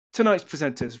tonight's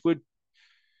presenters.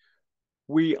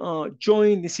 We are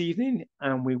joined this evening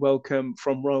and we welcome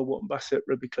from Royal Wootton Bassett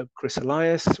Rugby Club, Chris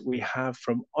Elias. We have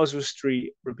from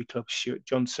Oswestry Rugby Club, Stuart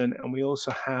Johnson. And we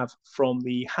also have from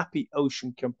the Happy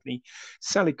Ocean Company,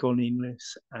 Sally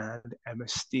Cornelius and Emma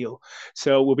Steele.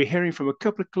 So we'll be hearing from a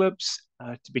couple of clubs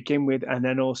to begin with, and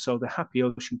then also the Happy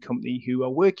Ocean Company, who are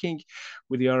working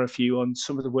with the RFU on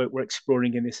some of the work we're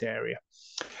exploring in this area.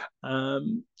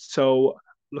 So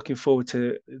looking forward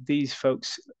to these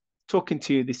folks talking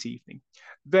to you this evening.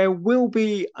 There will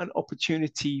be an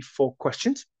opportunity for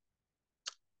questions.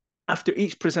 After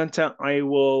each presenter, I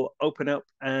will open up,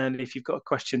 and if you've got a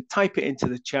question, type it into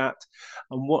the chat.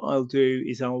 And what I'll do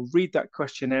is I'll read that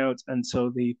question out, and so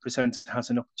the presenter has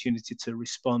an opportunity to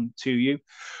respond to you.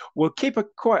 We'll keep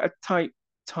quite a tight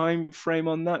time frame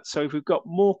on that. So if we've got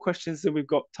more questions than we've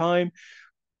got time,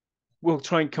 we'll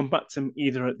try and come back to them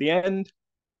either at the end,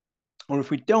 or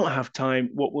if we don't have time,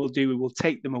 what we'll do, we will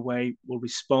take them away, we'll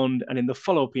respond, and in the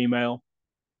follow-up email,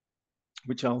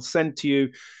 which I'll send to you,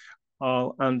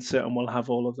 I'll answer, and we'll have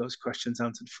all of those questions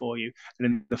answered for you. And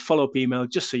in the follow-up email,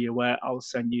 just so you're aware, I'll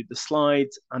send you the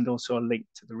slides and also a link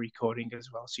to the recording as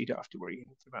well, so you don't have to worry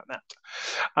anything about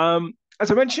that. As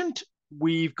I mentioned,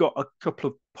 we've got a couple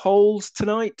of polls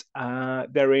tonight.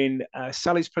 They're in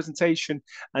Sally's presentation,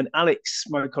 and Alex,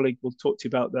 my colleague, will talk to you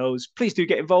about those. Please do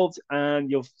get involved, and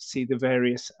you'll see the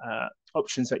various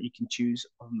options that you can choose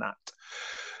on that.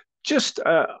 Just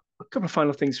a couple of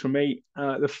final things from me.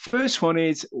 The first one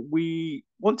is we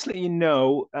want to let you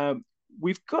know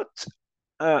we've got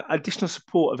additional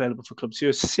support available for clubs who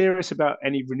are serious about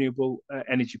any renewable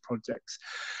energy projects.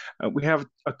 We have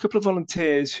a couple of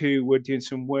volunteers who we're doing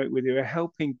some work with who are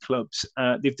helping clubs.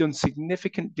 They've done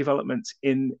significant developments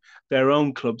in their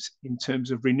own clubs in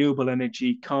terms of renewable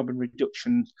energy, carbon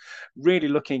reduction, really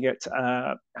looking at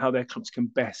how their clubs can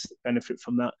best benefit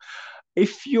from that.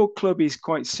 If your club is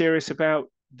quite serious about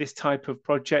this type of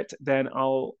project, then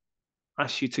I'll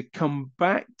ask you to come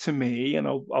back to me, and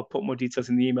I'll put more details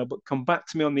in the email, but come back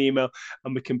to me on the email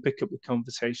and we can pick up the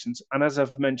conversations. And as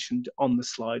I've mentioned on the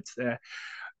slides there,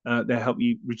 they help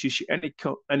you reduce your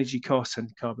energy costs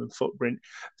and carbon footprint.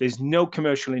 There's no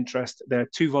commercial interest. There are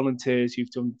two volunteers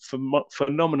who've done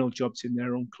phenomenal jobs in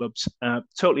their own clubs,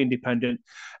 totally independent,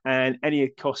 and any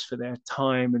cost for their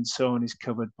time and so on is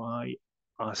covered by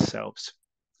ourselves.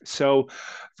 So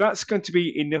that's going to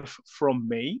be enough from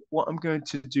me. What I'm going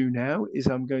to do now is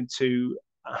I'm going to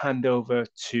hand over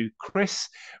to Chris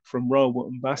from Royal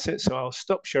Wootton Bassett. So I'll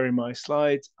stop sharing my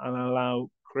slides and allow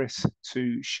Chris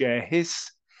to share his.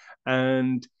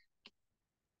 And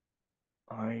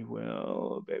I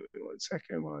will, bear with me 1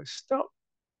 second while I stop.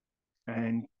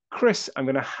 And Chris, I'm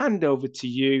going to hand over to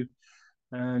you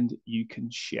and you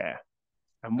can share.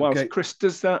 And whilst Chris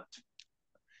does that,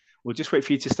 we'll just wait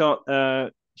for you to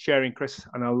start sharing, Chris,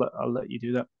 and I'll let you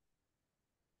do that.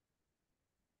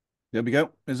 There we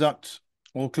go. Is that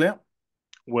all clear?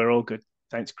 We're all good.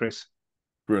 Thanks, Chris.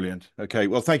 Brilliant. Okay.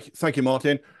 Well, thank you,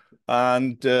 Martin,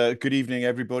 and good evening,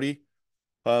 everybody.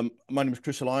 My name is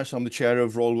Chris Elias. I'm the chair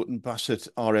of Royal Wootton Bassett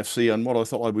RFC, and what I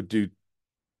thought I would do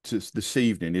this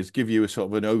evening is give you a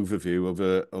sort of an overview of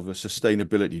a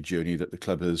sustainability journey that the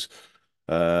club has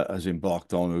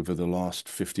embarked on over the last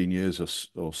 15 years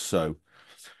or so.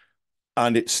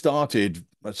 And it started,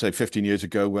 I'd say, 15 years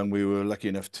ago when we were lucky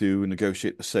enough to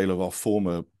negotiate the sale of our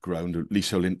former ground, a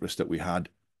leasehold interest that we had.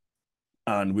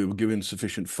 And we were given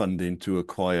sufficient funding to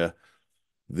acquire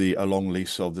a long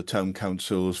lease of the town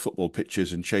council's football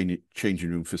pitches and changing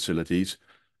room facilities,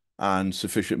 and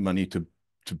sufficient money to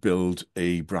build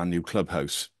a brand new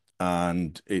clubhouse.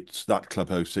 And it's that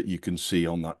clubhouse that you can see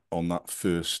on that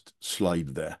first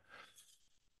slide there.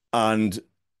 And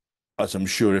as I'm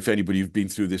sure if anybody who's been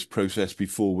through this process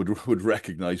before would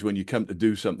recognize, when you come to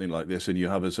do something like this and you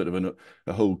have a sort of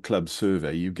a whole club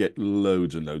survey, you get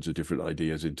loads and loads of different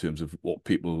ideas in terms of what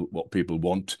people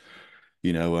want,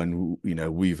 and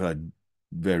we've had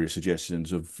various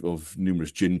suggestions of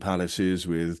numerous gin palaces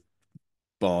with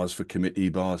bars for committee,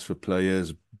 bars for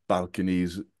players,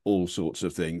 balconies, all sorts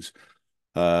of things.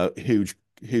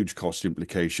 Huge cost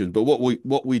implications. But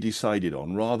what we decided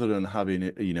on, rather than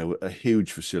having a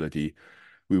huge facility,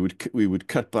 we would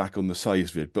cut back on the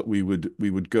size of it, but we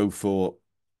would go for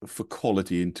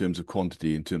quality in terms of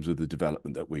quantity, in terms of the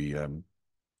development that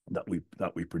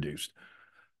we produced.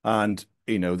 And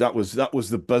that was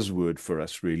the buzzword for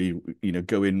us, really,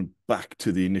 going back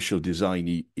to the initial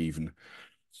design even.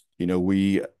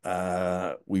 We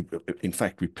in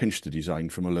fact we pinched the design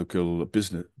from a local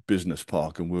business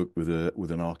park and worked with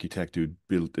an architect who'd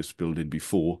built this building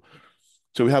before.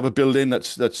 So we have a building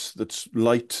that's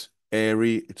light,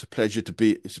 airy. It's a pleasure to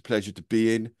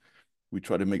be in. We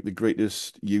try to make the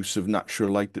greatest use of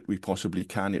natural light that we possibly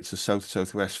can. It's a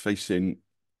southwest facing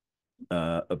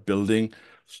a building.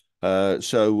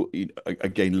 So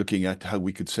again, looking at how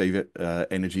we could save it,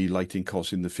 energy lighting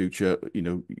costs in the future,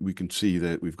 we can see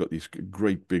that we've got this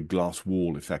great big glass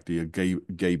wall, effectively a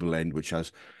gable end, which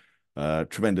has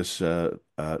tremendous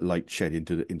light shed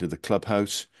into the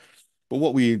clubhouse. But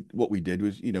what we did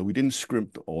was, we didn't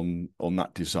scrimp on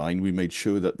that design. We made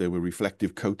sure that there were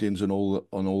reflective coatings and all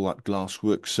that glass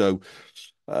work. So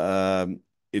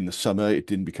in the summer, it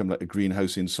didn't become like a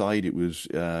greenhouse inside. It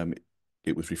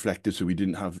was reflected, so we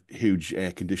didn't have huge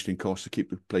air conditioning costs to keep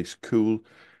the place cool.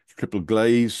 Triple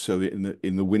glaze, so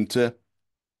in the winter,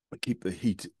 we keep the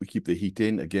heat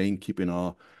in, again, keeping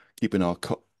our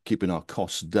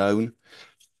costs down.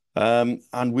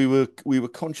 And we were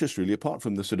conscious, really, apart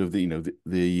from the sort of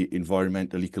the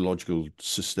environmental, ecological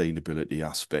sustainability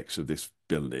aspects of this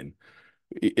building.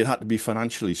 It had to be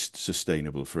financially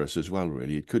sustainable for us as well,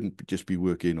 really. It couldn't just be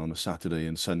working on a Saturday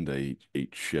and Sunday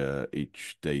each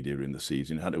day during the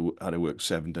season. It had to work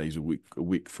 7 days a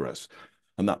week for us,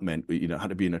 and that meant it had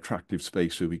to be an attractive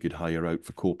space so we could hire out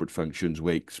for corporate functions,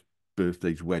 wakes,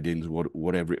 birthdays, weddings,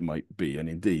 whatever it might be. And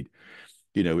indeed,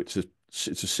 it's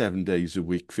a 7 days a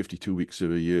week, 52 weeks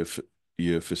of a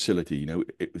year facility.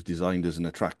 It was designed as an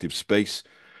attractive space.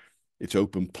 It's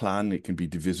open plan. It can be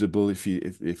divisible if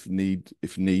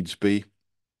needs be.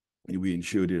 We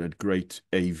ensured it had great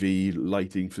AV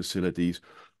lighting facilities.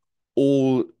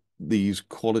 All these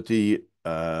quality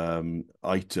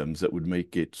items that would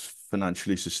make it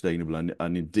financially sustainable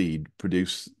and indeed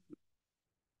produce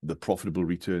the profitable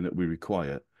return that we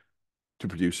require to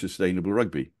produce sustainable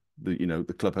rugby.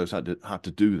 The clubhouse had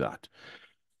to do that.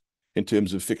 In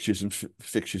terms of fixtures and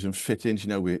fittings,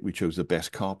 we chose the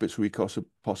best carpets we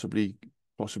possibly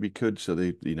could. So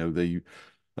they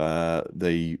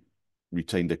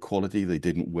retained their quality. They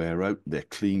didn't wear out. They're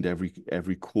cleaned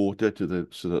every quarter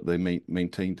so that they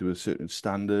maintain to a certain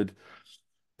standard.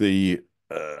 The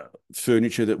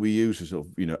furniture that we use is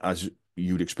as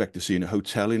you'd expect to see in a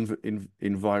hotel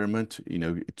environment.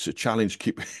 It's a challenge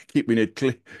keeping it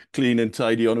clean and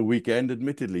tidy on a weekend,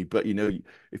 admittedly. But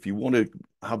if you want to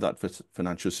have that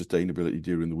financial sustainability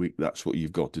during the week, that's what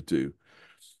you've got to do.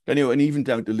 Anyway, and even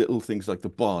down to little things like the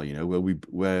bar,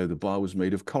 where the bar was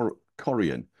made of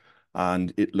corian,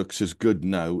 and it looks as good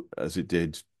now as it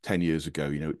did 10 years ago.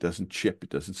 It doesn't chip, it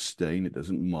doesn't stain, it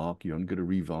doesn't mark. You aren't going to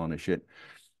revarnish it.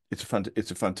 It's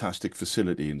a fantastic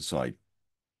facility inside.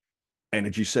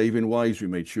 Energy saving wise, we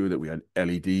made sure that we had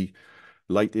LED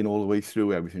lighting all the way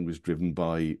through. Everything was driven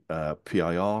by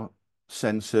PIR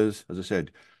sensors. As I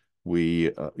said,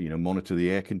 we monitor the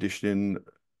air conditioning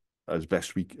as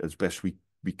best we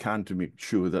can to make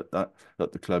sure that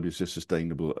the club is as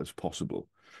sustainable as possible.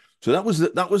 So that was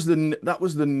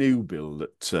the new build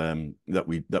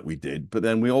that we did. But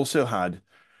then we also had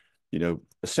a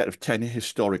set of 10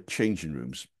 historic changing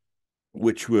rooms,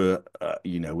 which were,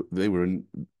 they were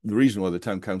the reason why the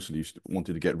town council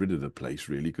wanted to get rid of the place,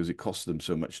 really, because it cost them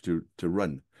so much to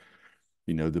run.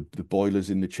 The boilers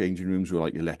in the changing rooms were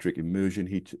like electric immersion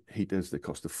heaters. They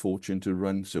cost a fortune to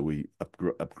run, so we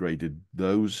upgraded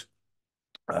those.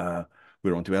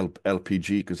 We're onto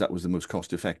LPG because that was the most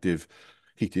cost-effective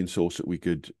heating source that we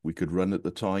could run at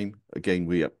the time. Again,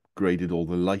 we upgraded all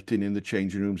the lighting in the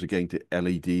changing rooms again to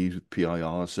LEDs with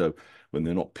PIR, so when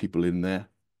there are not people in there,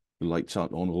 the lights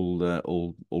aren't on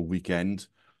all weekend.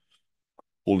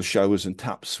 All the showers and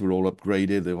taps were all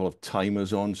upgraded. They all have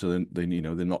timers on, so they're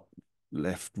not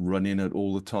left running at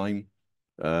all the time.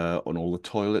 On all the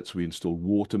toilets, we installed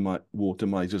water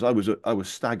misers. I was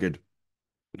staggered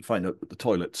to find out that the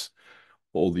toilets,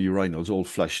 all the urinals, all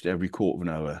flushed every quarter of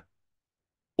an hour,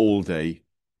 all day,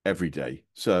 every day.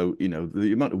 So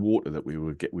the amount of water that we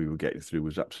were getting through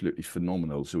was absolutely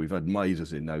phenomenal. So we've had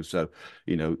misers in now, so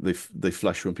they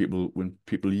flush when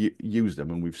people use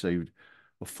them, and we've saved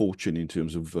a fortune in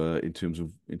terms of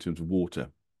water.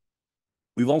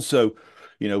 We've also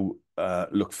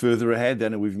looked further ahead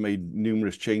then, and we've made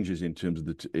numerous changes in terms of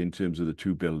the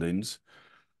two buildings.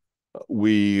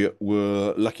 We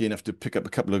were lucky enough to pick up a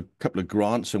couple of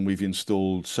grants, and we've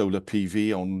installed solar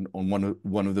PV on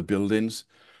one of the buildings.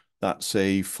 That's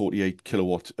a 48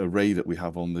 kilowatt array that we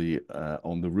have on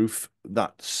the roof.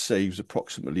 That saves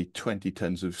approximately 20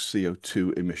 tons of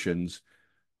CO2 emissions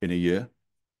in a year.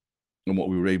 And what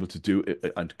we were able to do,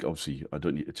 and obviously I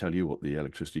don't need to tell you what the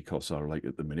electricity costs are like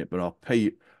at the minute, but our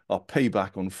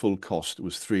payback on full cost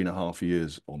was 3.5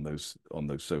 years on those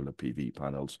solar PV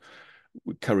panels.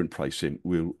 With current pricing,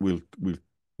 we'll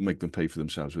pay for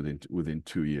themselves within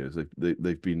 2 years.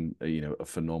 They've been a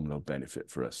phenomenal benefit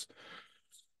for us.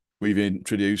 We've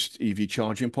introduced EV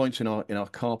charging points in our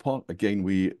car park. Again,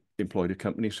 we employed a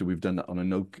company, so we've done that on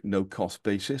a no cost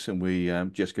basis, and we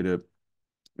just get a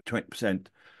 20%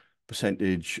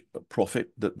 percentage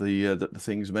profit that the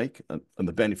things make, and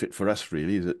the benefit for us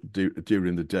really is that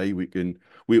during the day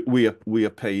we are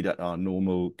paid at our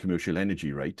normal commercial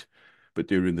energy rate, but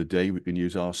during the day we can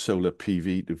use our solar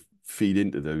PV to feed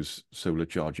into those solar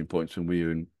charging points, and we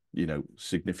earn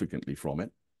significantly from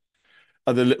it.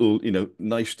 Other little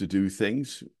nice to do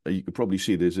things, you could probably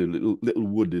see there's a little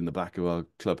wood in the back of our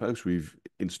clubhouse. We've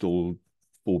installed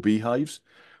 4 beehives.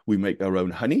 We make our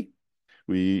own honey.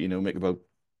 We make about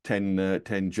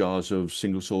 10 jars of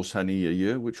single source honey a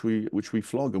year, which we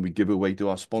flog and we give away to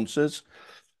our sponsors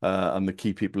and the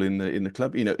key people in the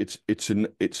club.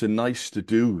 It's a nice to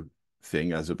do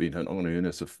thing, as I've been on earn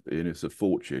us a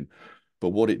fortune, but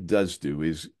what it does do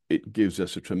is it gives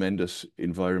us a tremendous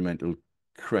environmental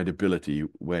credibility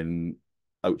when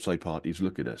outside parties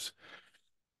look at us.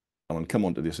 And I'll come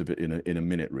on to this a bit in a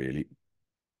minute. Really,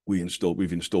 we've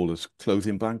installed a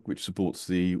clothing bank which supports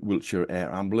the Wiltshire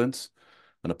Air Ambulance.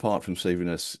 And apart from saving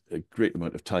us a great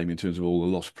amount of time in terms of all the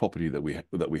lost property that we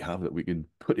have that we can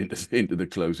put into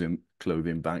the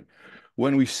clothing bank,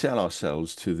 when we sell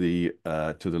ourselves to the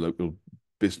local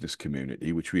business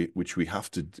community, which we have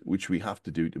to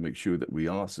do to make sure that we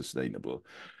are sustainable,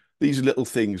 these little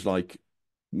things like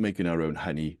making our own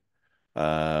honey,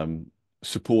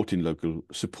 supporting local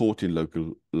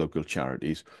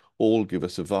charities, all give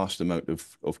us a vast amount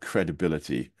of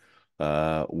credibility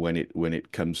when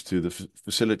it comes to the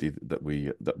facility that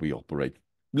we operate.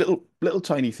 Little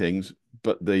tiny things,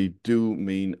 but they do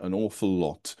mean an awful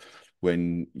lot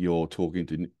when you're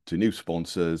talking to new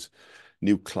sponsors,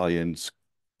 new clients,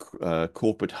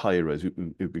 corporate hirers who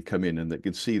can come in and they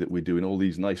can see that we're doing all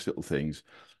these nice little things,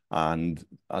 and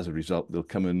as a result they'll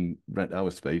come and rent our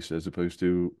space as opposed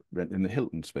to renting the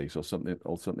Hilton space or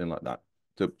something like that.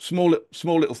 So small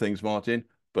little things, Martin,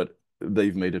 but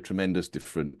they've made a tremendous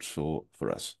difference for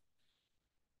us.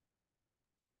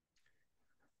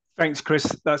 Thanks, Chris.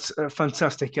 That's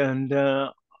fantastic. And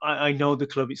I know the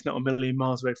club, it's not a million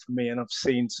miles away from me, and I've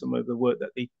seen some of the work that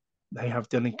they have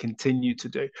done and continue to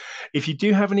do. If you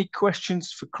do have any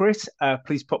questions for Chris,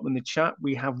 please pop them in the chat.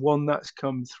 We have one that's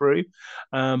come through.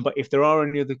 But if there are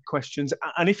any other questions,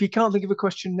 and if you can't think of a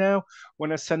question now,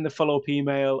 when I send the follow-up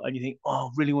email and you think, oh, I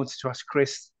really wanted to ask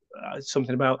Chris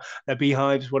something about their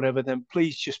beehives, whatever, then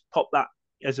please just pop that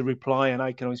as a reply, and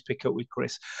I can always pick up with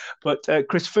Chris. But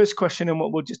Chris, first question, and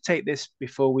we'll just take this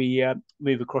before we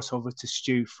move across over to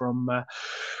Stu from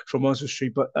Oswestry.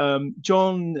 But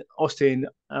John Austin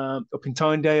up in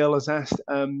Tynedale has asked,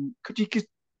 could you give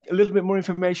a little bit more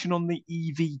information on the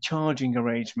EV charging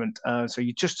arrangement? So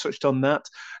you just touched on that.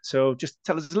 So just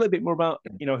tell us a little bit more about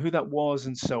who that was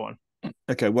and so on.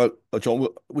 Okay, well, John,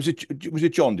 was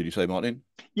it John? Did you say, Martin?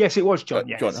 Yes, it was John.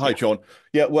 Yes, John. Hi, John.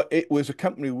 Yeah, well, it was a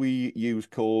company we use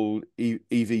called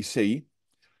EVC.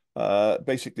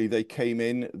 Basically, they came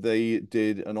in, they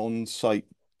did an on-site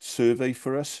survey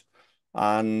for us,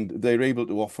 and they're able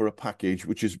to offer a package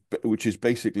which is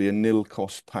basically a nil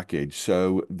cost package.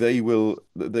 So they will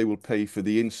pay for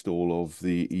the install of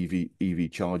the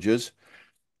EV chargers.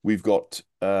 We've got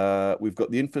the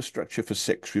infrastructure for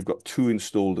 6. We've got 2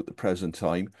 installed at the present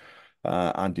time,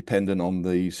 and depending on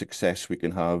the success, we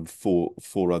can have 4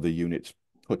 other units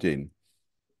put in.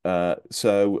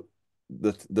 So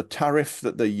the tariff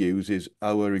that they use is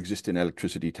our existing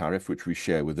electricity tariff, which we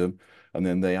share with them, and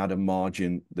then they add a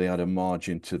margin. They add a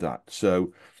margin to that.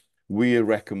 So we are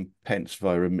recompensed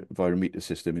via a meter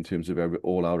system in terms of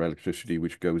all our electricity,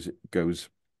 which goes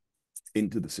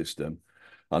into the system.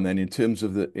 And then in terms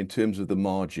of the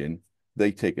margin,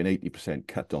 they take an 80%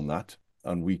 cut on that,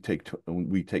 and we take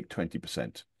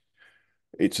 20%.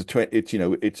 It's a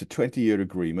 20-year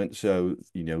agreement, so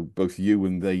both you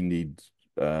and they need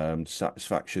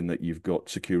satisfaction that you've got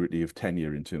security of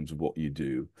tenure in terms of what you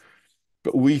do.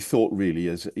 But we thought really,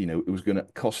 as it was going to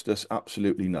cost us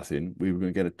absolutely nothing. We were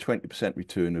going to get a 20%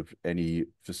 return of any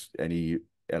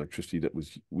electricity that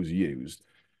was used,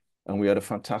 and we had a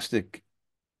fantastic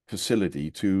facility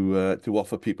to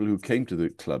offer people who came to the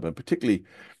club, and particularly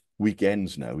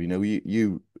weekends now.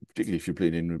 You particularly if you're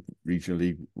playing in regional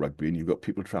league rugby and you've got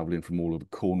people traveling from all over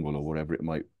Cornwall or wherever it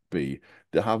might be,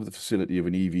 to have the facility of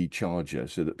an EV charger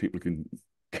so that people can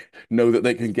know that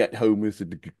they can get home with a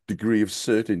degree of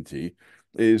certainty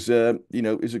is a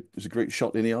great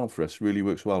shot in the arm for us. Really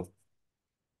works well.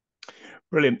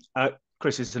 Brilliant.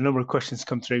 Chris, there's a number of questions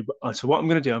come through. But, so what I'm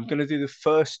going to do, I'm going to do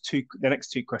the next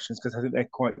two questions because I think they're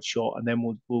quite short, and then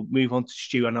we'll move on to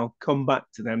Stu, and I'll come back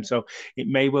to them. So it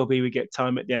may well be we get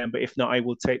time at the end, but if not, I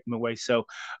will take them away. So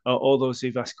all those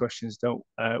who've asked questions, don't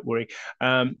worry.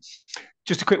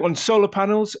 Just a quick one: solar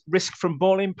panels, risk from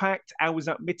ball impact. How was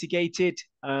that mitigated?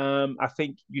 I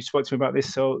think you spoke to me about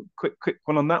this. So quick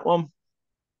one on that one.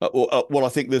 Well, I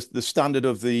think the standard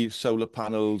of the solar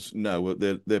panels, no,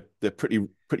 they're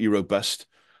pretty robust,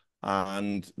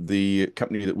 and the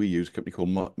company that we use, a company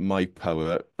called My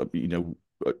Power,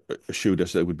 assured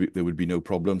us there would be no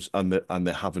problems, and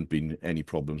there haven't been any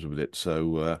problems with it.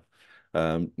 So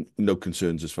no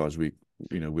concerns as far as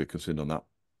we're concerned on that.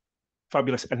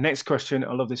 Fabulous. And next question,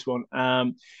 I love this one.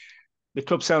 The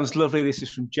club sounds lovely. This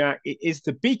is from Jack. Is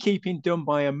the beekeeping done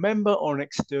by a member or an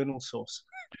external source?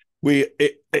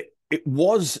 It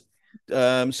was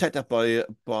set up by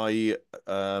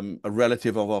a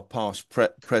relative of our past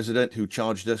president who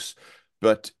charged us,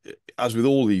 but as with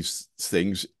all these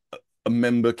things, a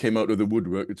member came out of the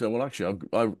woodwork and said, "Well, actually,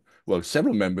 well,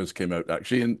 several members came out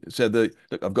actually and said that,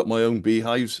 look, I've got my own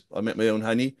beehives, I make my own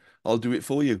honey, I'll do it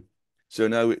for you." So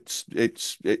now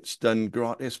it's done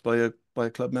gratis by a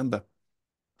club member.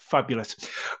 Fabulous.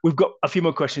 We've got a few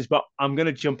more questions, but I'm going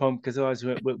to jump on because otherwise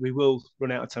we will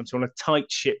run out of time. So on a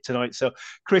tight ship tonight. So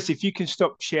Chris, if you can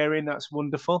stop sharing, that's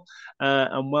wonderful.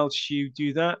 And whilst you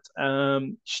do that,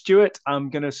 Stuart, I'm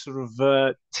going to sort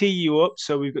of tee you up.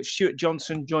 So we've got Stuart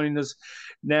Johnson joining us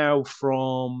now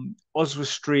from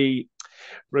Oswestry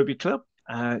Rugby Club.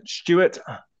 Stuart,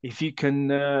 if you can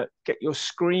get your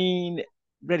screen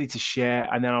ready to share,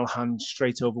 and then I'll hand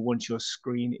straight over once your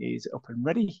screen is up and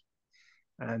ready.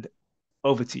 And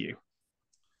over to you.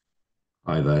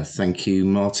 Hi there. Thank you,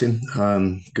 Martin.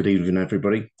 Good evening,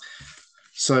 everybody.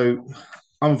 So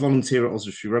I'm a volunteer at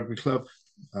Oswestry Rugby Club.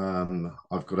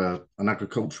 I've got an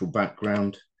agricultural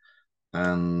background,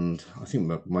 and I think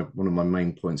one of my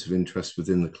main points of interest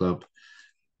within the club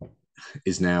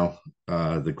is now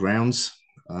the grounds.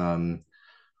 I'm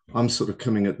sort of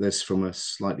coming at this from a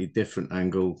slightly different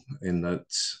angle in that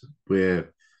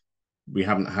we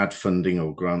haven't had funding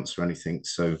or grants or anything.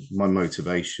 So my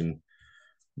motivation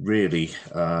really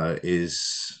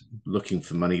is looking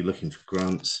for money, looking for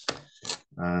grants,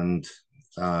 and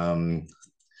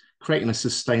creating a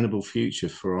sustainable future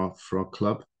for our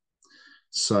club.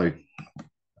 So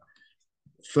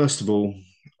first of all,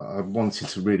 I wanted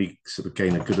to really sort of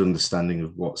gain a good understanding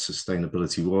of what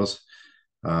sustainability was.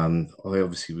 I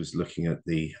obviously was looking at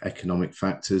the economic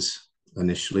factors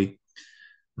initially,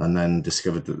 and then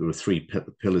discovered that there were three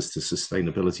pillars to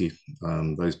sustainability,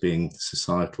 those being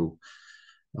societal,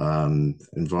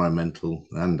 environmental,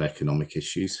 and economic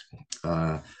issues.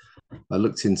 I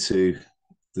looked into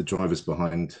the drivers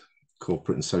behind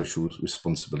corporate and social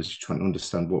responsibility, trying to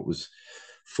understand what was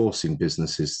forcing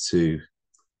businesses to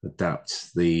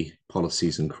adapt the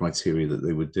policies and criteria that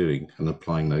they were doing and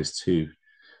applying those to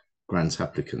grant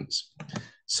applicants.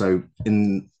 So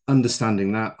in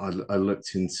understanding that, I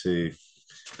looked into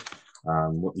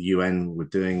what the UN were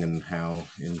doing and how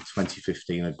in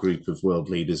 2015 a group of world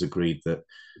leaders agreed that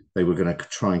they were going to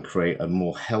try and create a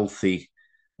more healthy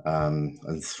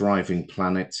and thriving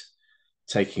planet,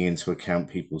 taking into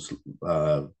account people's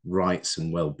rights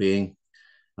and well-being.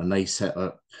 And they set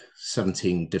up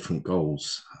 17 different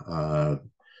goals that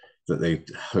they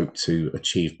hope to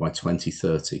achieve by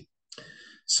 2030.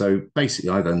 So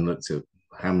basically, I then looked at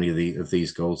how many of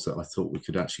these goals that I thought we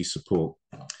could actually support.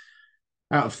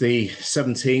 Out of the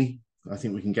 17, I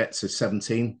think we can get to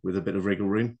 17 with a bit of wriggle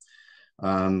room.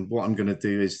 What I'm going to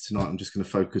do is tonight, I'm just going to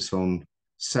focus on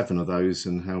 7 of those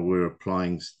and how we're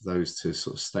applying those to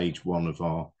sort of stage 1 of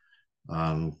our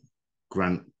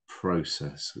grant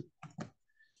process.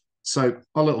 So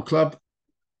our little club,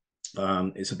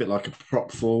 it's a bit like a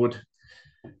prop forward.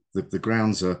 The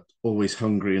grounds are always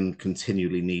hungry and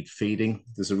continually need feeding.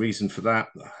 There's a reason for that.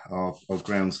 Our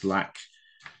grounds lack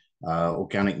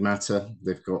organic matter.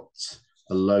 They've got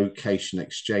a low cation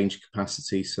exchange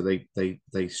capacity, so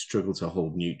they struggle to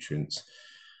hold nutrients.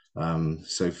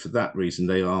 So for that reason,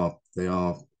 they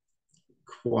are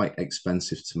quite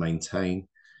expensive to maintain,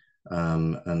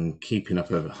 and keeping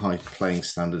up a high playing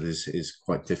standard is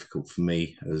quite difficult for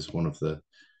me as one of the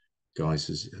guys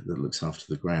that looks after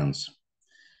the grounds.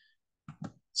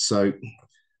 So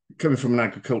coming from an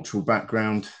agricultural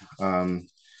background,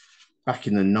 back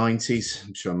in the 90s,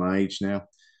 I'm showing my age now,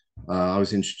 I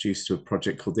was introduced to a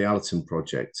project called the Allerton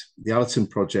Project. The Allerton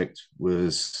Project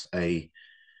was a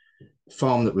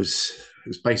farm that was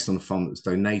based on a farm that was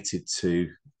donated to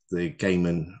the Game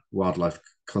and Wildlife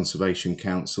Conservation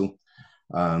Council.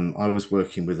 I was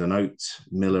working with an oat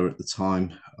miller at the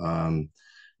time, and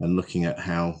looking at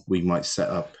how we might set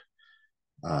up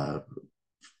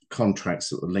contracts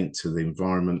that were linked to the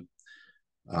environment.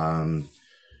 I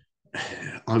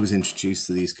was introduced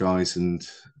to these guys and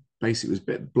basically was a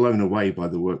bit blown away by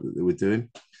the work that they were doing.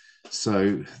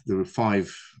 So there were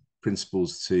 5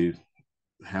 principles to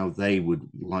how they would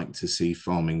like to see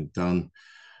farming done.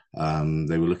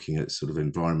 They were looking at sort of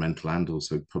environmental and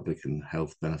also public and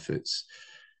health benefits.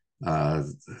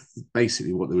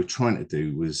 Basically, what they were trying to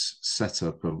do was set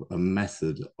up a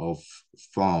method of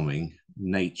farming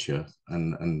nature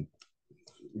and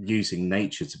using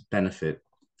nature to benefit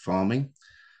farming.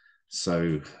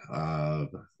 So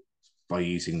by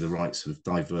using the right sort of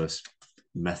diverse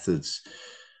methods,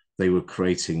 they were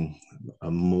creating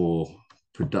a more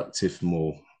productive,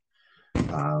 more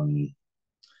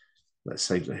let's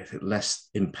say less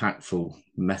impactful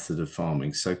method of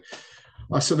farming. So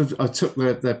I took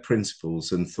their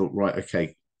principles and thought, right,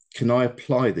 okay, can I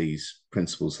apply these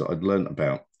principles that I'd learned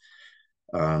about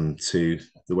to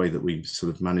the way that we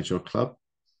sort of manage our club?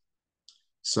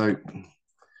 So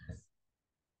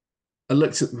we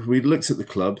looked at the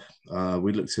club,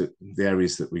 we looked at the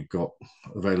areas that we've got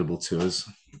available to us.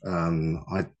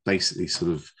 I basically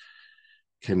sort of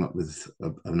came up with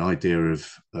an idea of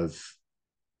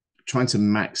trying to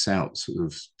max out, sort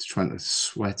of trying to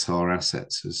sweat our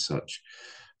assets as such.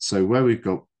 So where we've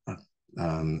got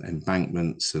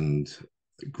embankments and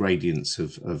gradients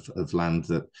of land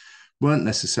that weren't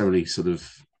necessarily sort of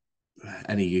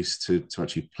any use to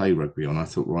actually play rugby on, I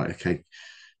thought, right, okay,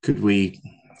 could we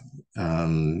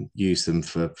use them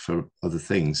for other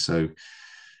things? So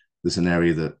there's an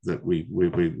area that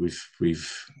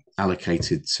we've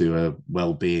allocated to a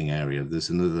well-being area.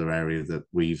 There's another area that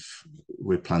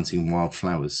we're planting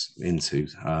wildflowers into.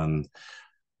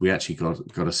 We actually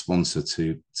got a sponsor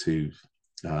to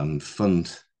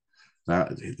fund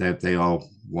that. They are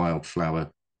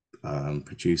wildflower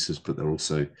producers, but they're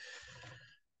also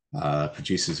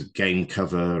producers of game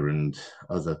cover and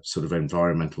other sort of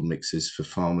environmental mixes for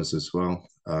farmers as well.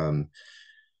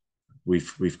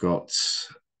 We've got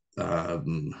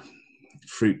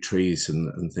fruit trees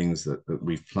and things that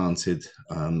we've planted.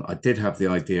 I did have the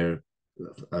idea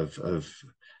of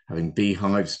having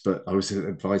beehives, but I was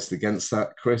advised against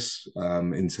that, Chris,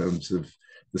 in terms of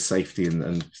the safety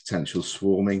and potential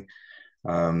swarming.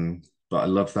 But I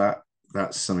love that.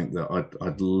 That's something that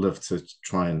I'd love to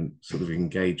try and sort of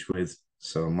engage with.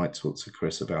 So I might talk to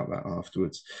Chris about that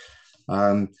afterwards.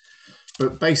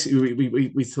 But basically,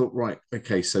 we thought, right,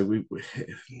 okay, so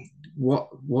what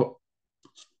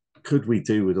could we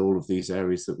do with all of these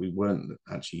areas that we weren't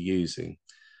actually using?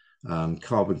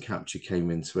 Carbon capture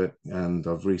came into it, and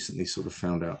I've recently sort of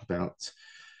found out about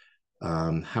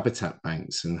habitat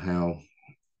banks and how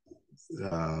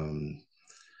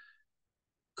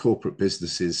corporate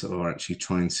businesses are actually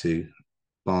trying to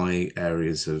buy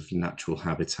areas of natural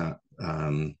habitat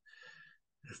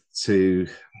to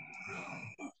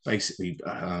basically,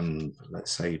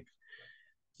 let's say,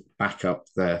 back up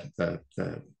their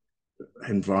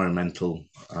environmental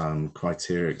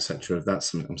criteria, etc. That's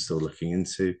something I'm still looking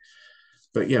into.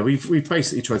 But yeah, we've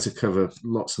basically tried to cover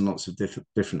lots and lots of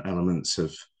different elements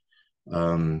of,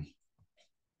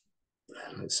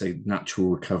 let's say, natural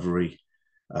recovery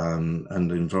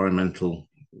and environmental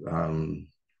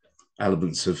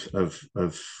elements of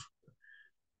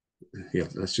yeah,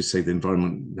 let's just say the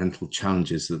environmental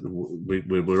challenges that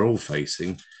we're all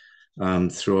facing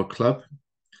through our club.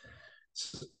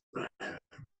 So,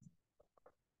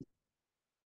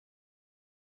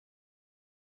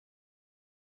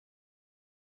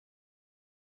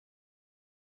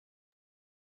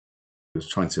 was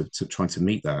trying to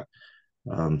meet that.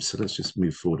 So let's just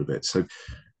move forward a bit. So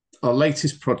our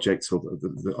latest project, or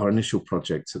our initial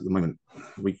project at the moment,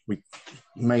 we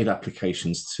made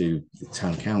applications to the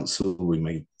town council. We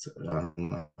made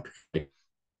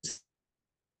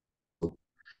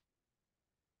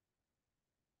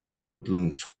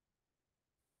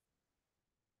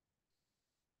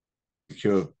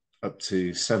secure up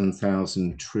to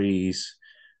 7,000 trees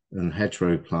and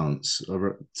hedgerow plants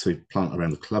to plant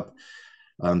around the club.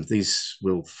 These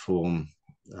will form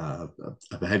a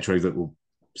hedgerow that will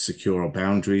secure our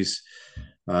boundaries,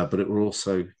 but it will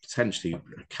also potentially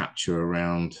capture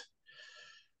around,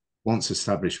 once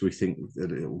established, we think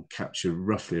that it will capture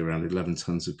roughly around 11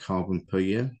 tons of carbon per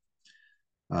year.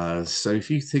 So if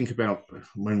you think about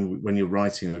when you're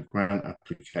writing a grant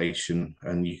application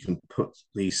and you can put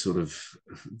these sort of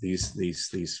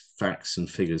these facts and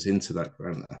figures into that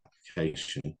grant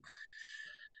application,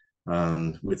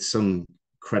 with some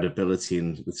credibility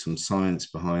and with some science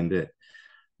behind it,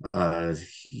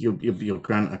 your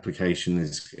grant application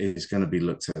is going to be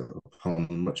looked at upon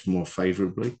much more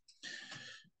favourably.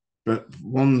 But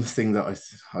one thing that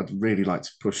I'd really like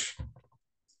to push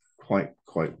quite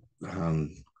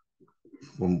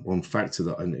one factor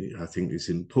that I think is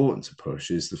important to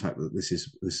push is the fact that this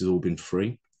has all been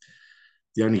free.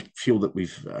 The only fuel that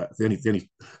the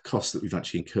only cost that we've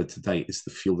actually incurred to date is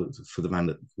the fuel for the van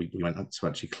that we went up to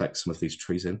actually collect some of these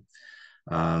trees in,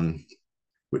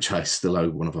 which I still owe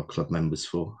one of our club members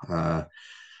for. But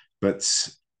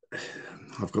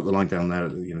I've got the line down there.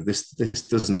 This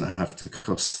doesn't have to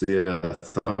cost the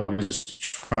earth. I was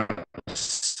trying to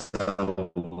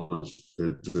sell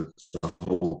the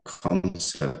whole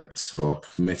concept for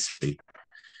committee.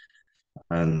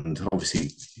 And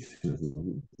obviously,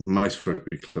 most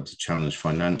rugby clubs are challenged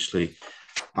financially.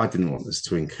 I didn't want this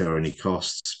to incur any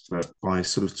costs, but by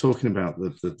sort of talking about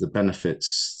the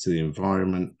benefits to the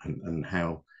environment and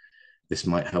how this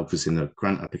might help us in a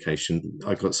grant application,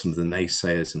 I got some of the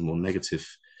naysayers and more negative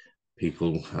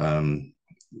people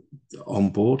on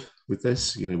board with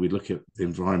this. We look at the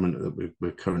environment that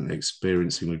we're currently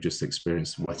experiencing. We've just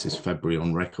experienced the wettest February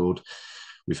on record.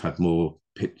 We've had more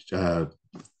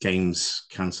games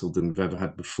cancelled than we've ever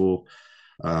had before.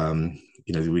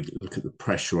 We look at the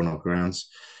pressure on our grounds.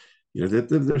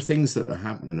 There are things that are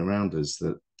happening around us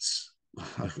that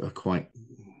are quite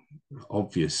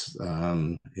obvious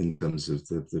in terms of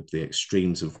the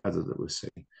extremes of weather that we're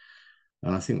seeing.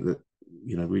 And I think that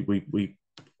we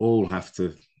all have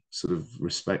to sort of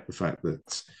respect the fact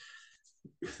that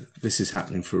this is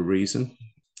happening for a reason.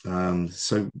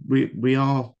 So we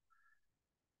are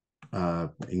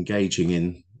engaging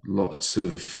in lots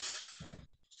of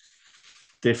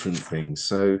different things.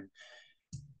 So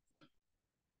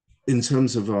in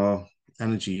terms of our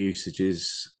energy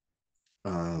usages,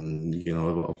 our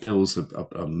bills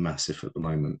are massive at the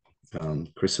moment.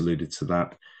 Chris alluded to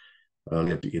that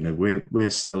earlier. We're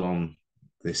still on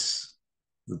this.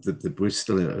 We're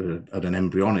still at an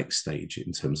embryonic stage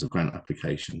in terms of grant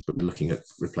applications, but we're looking at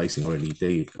replacing our our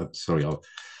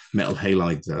metal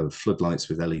halide floodlights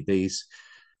with LEDs.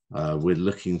 We're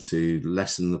looking to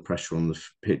lessen the pressure on the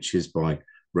pitches by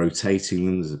rotating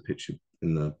them. There's a picture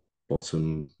in the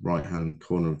bottom right-hand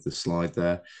corner of the slide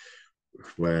there,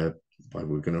 where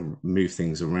we're going to move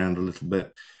things around a little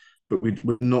bit, but we're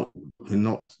not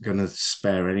going to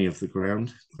spare any of the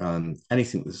ground.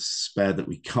 Anything that's spare that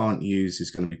we can't use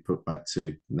is going to be put back to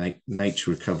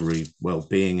nature recovery,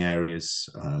 well-being areas,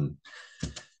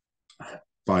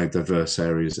 biodiverse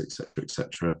areas,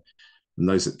 etc. And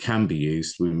those that can be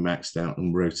used, we maxed out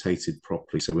and rotated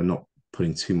properly, so we're not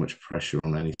putting too much pressure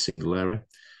on any single area.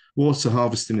 Water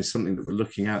harvesting is something that we're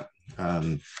looking at.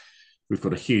 We've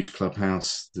got a huge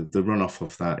clubhouse. The runoff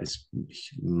of that is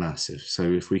massive. So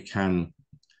if we can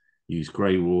use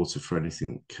grey water for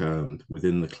anything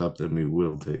within the club, then we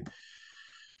will do.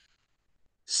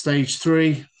 Stage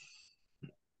 3,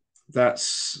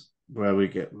 that's where we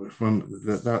get from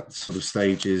that sort of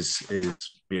stage is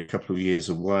a couple of years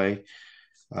away.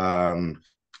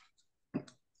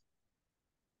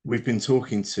 We've been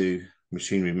talking to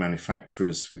machinery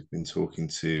manufacturers. We've been talking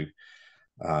to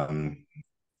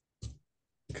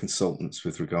consultants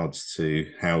with regards to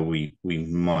how we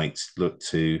might look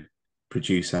to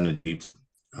produce energy.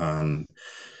 I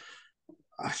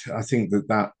think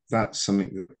that's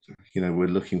something that we're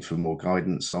looking for more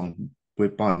guidance on. We're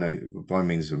by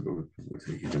means of,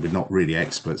 we're not really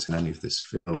experts in any of this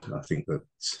field. I think that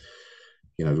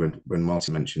when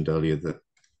Martin mentioned earlier that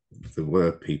there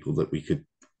were people that we could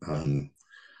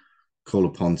call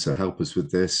upon to help us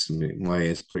with this, my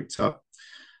ears pricked up.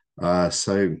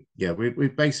 So yeah, we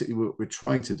basically what we're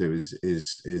trying to do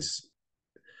is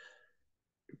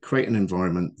create an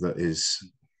environment that is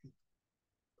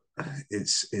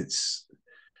it's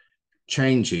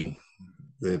changing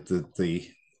the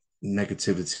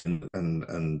negativity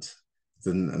and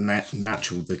the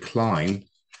natural decline.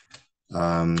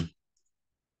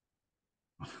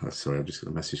 Sorry, I've just got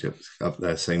a message up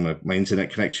there saying my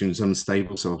internet connection is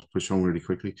unstable, so I'll push on really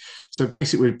quickly. So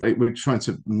basically, we're trying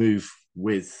to move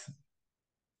with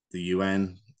the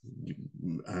UN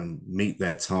and meet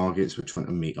their targets. We're trying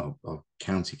to meet our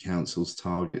county council's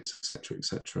targets,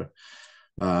 etc.,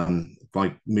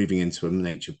 by moving into a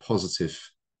nature positive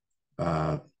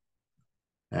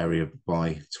area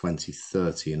by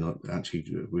 2030. And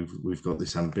actually, we've got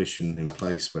this ambition in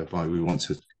place whereby we want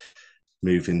to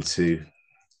move into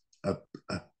an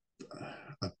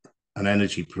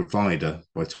energy provider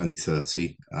by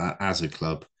 2030 as a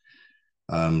club,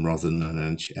 rather than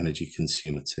an energy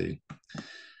consumer too.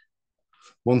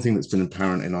 One thing that's been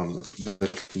apparent in our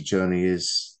journey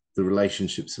is the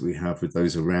relationships that we have with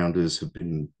those around us have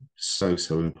been so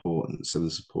important. So the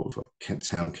support of our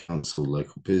town council,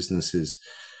 local businesses.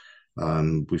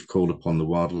 We've called upon the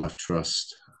Wildlife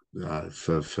Trust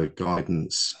for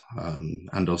guidance,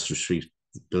 and Oswestry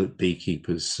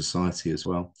Beekeepers Society as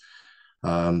well.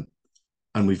 And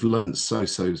we've learned so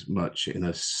much in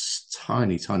a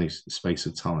tiny space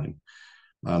of time.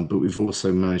 But we've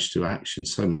also managed to action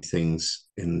so many things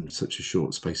in such a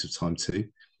short space of time too.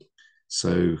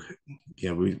 So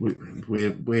yeah,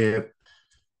 we're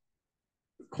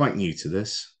quite new to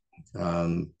this,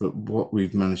 but what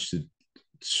we've managed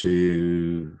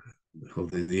to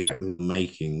the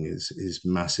making is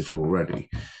massive already.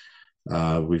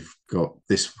 We've got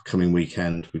this coming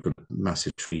weekend, we've got a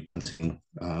massive tree planting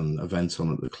event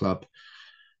on at the club.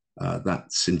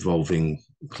 That's involving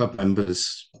club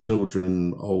members,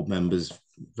 children, old members,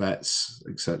 vets,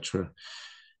 etc.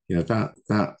 You know,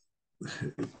 that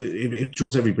it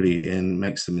draws everybody in,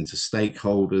 makes them into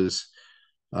stakeholders.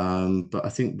 But I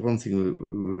think one thing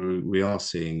we are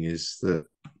seeing is that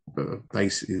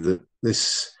basically that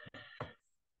this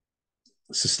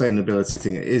sustainability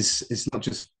thing is not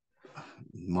just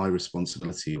my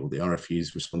responsibility or the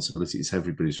RFU's responsibility, it's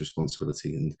everybody's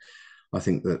responsibility. And I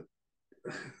think that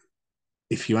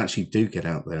if you actually do get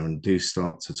out there and do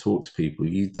start to talk to people,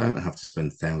 you don't have to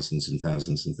spend thousands and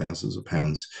thousands and thousands of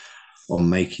pounds on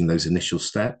making those initial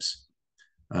steps,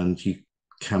 and you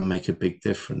can make a big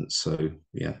difference. So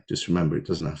yeah, just remember, it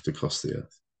doesn't have to cost the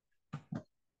earth.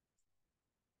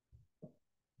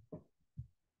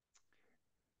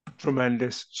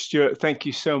 Tremendous. Stuart, thank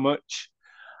you so much.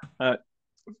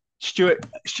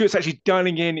 Stuart's actually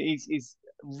dialing in. He's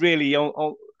really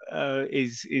on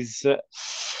his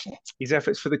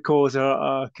efforts for the cause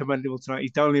are commendable tonight.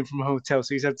 He's dialing in from a hotel,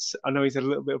 so I know he's had a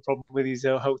little bit of problem with his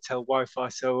hotel Wi-Fi.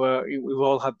 So we've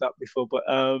all had that before. But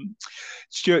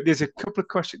Stuart, there's a couple of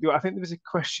questions. I think there was a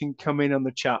question come in on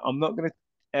the chat. I'm not going to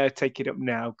take it up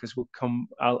now because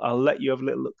I'll let you have a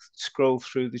little look, scroll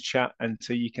through the chat, and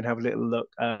so you can have a little look.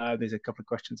 There's a couple of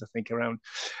questions I think around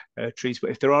trees, but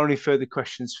if there are any further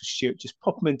questions for Stuart, just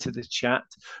pop them into the chat.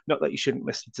 Not that you shouldn't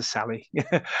listen to Sally,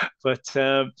 but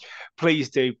please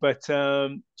do. But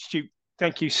Stuart,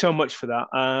 thank you so much for that.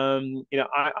 You know,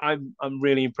 I'm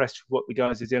really impressed with what the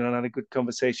guys are doing, and I had a good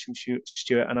conversation,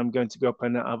 Stuart, and I'm going to go up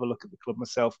and have a look at the club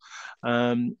myself,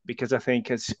 because I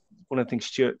think as one of the things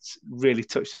Stuart's really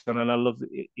touched on, and I love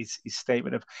his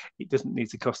statement of it doesn't need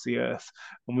to cost the earth,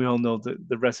 and we all know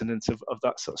the resonance of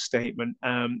that sort of statement.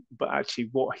 But actually,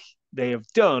 what they have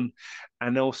done,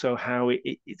 and also how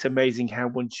it's amazing how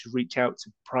once you reach out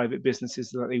to private businesses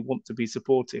that they want to be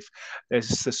supportive, there's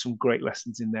some great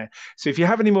lessons in there. So if you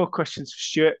have any more questions for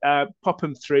Stuart, pop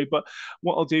them through. But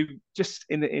what I'll do, just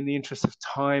in the interest of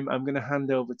time, I'm going to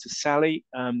hand over to Sally.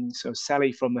 So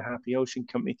Sally from the Happy Ocean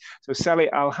Company. So Sally,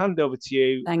 I'll hand over to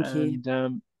you. Thank you.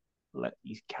 And let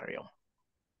you carry on.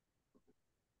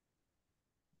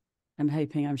 I'm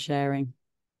hoping I'm sharing.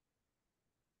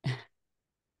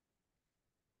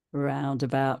 Round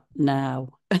about now.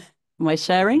 Am I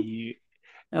sharing? You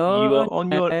are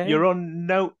on you're on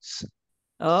notes,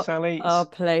 Sally. I'll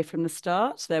play from the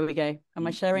start. There we go. Am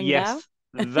I sharing now?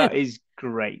 Yes, that is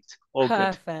great. All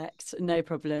perfect. Good. No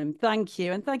problem. Thank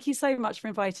you. And thank you so much for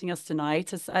inviting us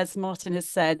tonight. As Martin has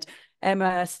said,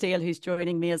 Emma Steele, who's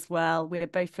joining me as well. We're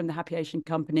both from the Happy Ocean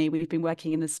Company. We've been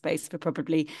working in this space for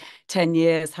probably 10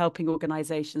 years, helping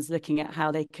organisations looking at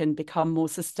how they can become more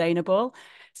sustainable.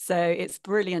 So it's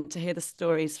brilliant to hear the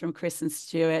stories from Chris and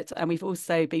Stuart. And we've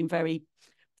also been very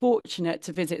fortunate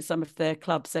to visit some of the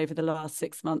clubs over the last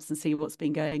 6 months and see what's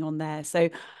been going on there. So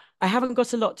I haven't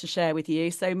got a lot to share with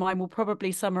you, so mine will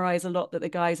probably summarise a lot that the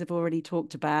guys have already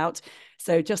talked about.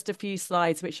 So just a few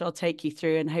slides which I'll take you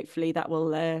through, and hopefully that will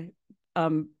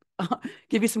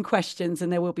give you some questions,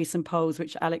 and there will be some polls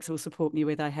which Alex will support me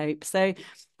with, I hope. So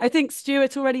I think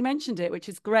Stuart already mentioned it, which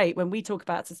is great. When we talk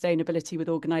about sustainability with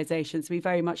organisations, we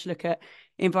very much look at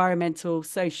environmental,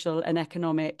 social and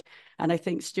economic. And I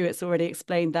think Stuart's already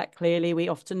explained that clearly. We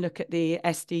often look at the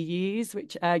SDGs,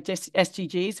 which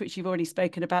SDGs, which you've already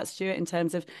spoken about, Stuart, in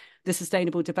terms of the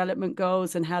Sustainable Development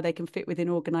Goals and how they can fit within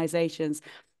organisations.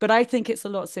 But I think it's a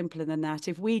lot simpler than that.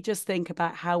 If we just think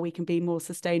about how we can be more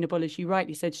sustainable, as you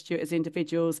rightly said, Stuart, as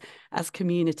individuals, as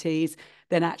communities,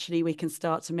 then actually we can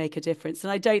start to make a difference.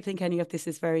 And I don't think any of this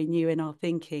is very new in our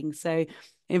thinking. So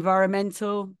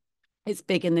environmental, it's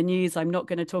big in the news. I'm not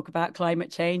going to talk about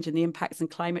climate change and the impacts on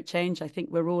climate change. I think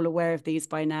we're all aware of these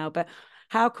by now. But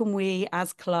how can we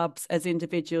as clubs, as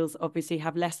individuals, obviously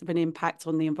have less of an impact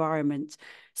on the environment?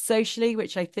 Socially,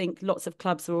 which I think lots of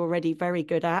clubs are already very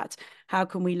good at, how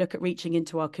can we look at reaching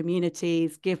into our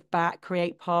communities, give back,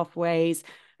 create pathways,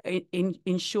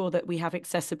 ensure that we have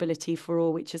accessibility for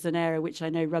all, which is an area which I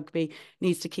know rugby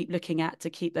needs to keep looking at to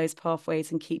keep those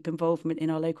pathways and keep involvement in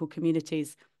our local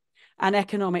communities. And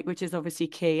economic, which is obviously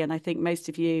key. And I think most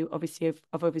of you obviously have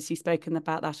obviously spoken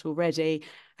about that already,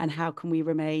 and how can we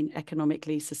remain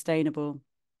economically sustainable?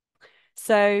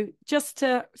 So just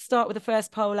to start with the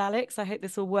first poll, Alex, I hope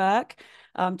this will work.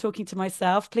 Talking to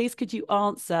myself, please could you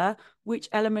answer which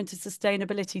element of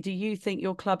sustainability do you think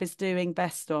your club is doing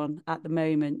best on at the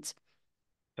moment?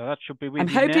 So that should be with I'm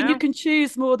you hoping now. you can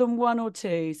choose more than one or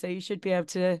two, so you should be able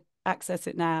to access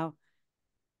it now.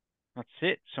 That's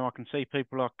it. So I can see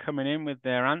people are coming in with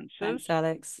their answers. Thanks,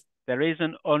 Alex. There is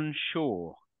an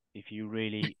unsure. If you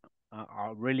really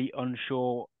are really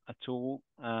unsure at all,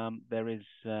 there is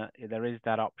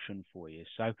that option for you.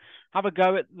 So have a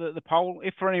go at the poll.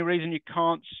 If for any reason you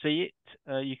can't see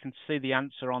it, you can see the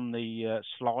answer on the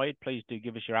slide. Please do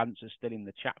give us your answer still in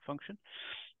the chat function.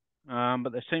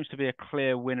 But there seems to be a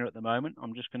clear winner at the moment.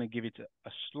 I'm just going to give it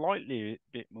a slightly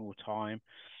bit more time,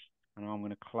 and I'm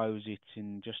going to close it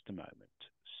in just a moment.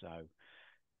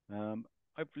 So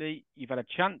hopefully you've had a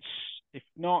chance. If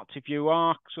not, if you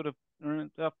are sort of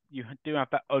you do have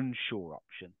that unsure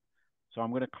option. So I'm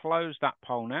going to close that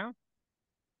poll now,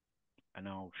 and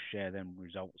I'll share them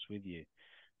results with you.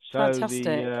 So fantastic.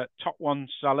 The top one,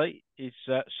 Sally, is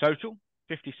social,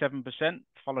 57%,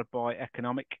 followed by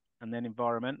economic, and then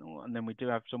environmental, and then we do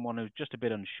have someone who's just a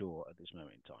bit unsure at this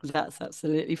moment in time. That's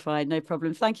absolutely fine, no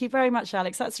problem. Thank you very much,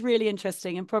 Alex. That's really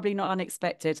interesting and probably not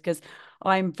unexpected, because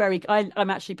I'm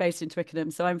actually based in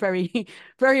Twickenham, so I'm very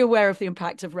very aware of the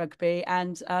impact of rugby,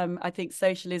 and I think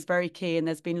social is very key, and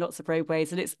there's been lots of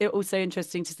roadways, and it's also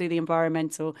interesting to see the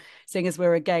environmental, seeing as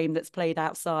we're a game that's played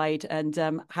outside,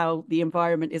 and how the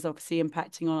environment is obviously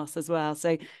impacting on us as well.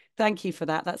 So thank you for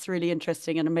that. That's really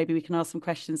interesting, and maybe we can ask some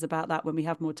questions about that when we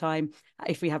have more time,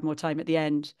 if we have more time at the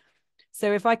end.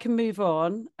 So if I can move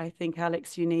on, I think,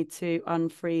 Alex, you need to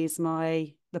unfreeze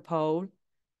the poll.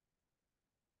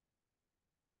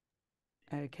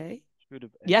 Okay.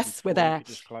 Yes, we're there.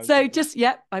 So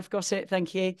I've got it.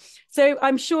 Thank you. So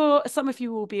I'm sure some of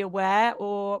you will be aware,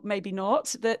 or maybe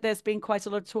not, that there's been quite a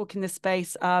lot of talk in this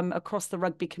space across the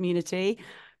rugby community.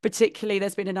 Particularly,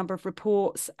 there's been a number of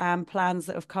reports and plans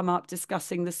that have come up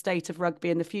discussing the state of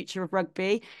rugby and the future of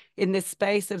rugby in this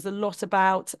space. There was a lot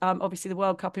about, obviously, the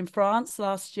World Cup in France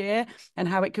last year and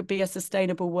how it could be a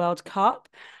sustainable World Cup.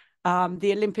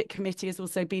 The Olympic Committee has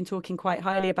also been talking quite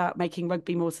highly about making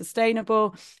rugby more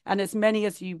sustainable. And as many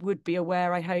as you would be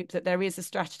aware, I hope, that there is a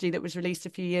strategy that was released a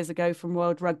few years ago from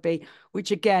World Rugby, which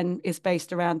again is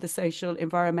based around the social,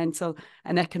 environmental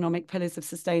and economic pillars of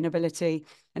sustainability.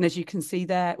 And as you can see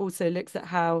there, also looks at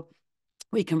how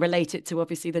we can relate it to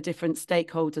obviously the different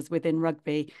stakeholders within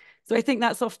rugby. So I think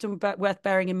that's often worth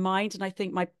bearing in mind. And I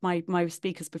think my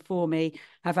speakers before me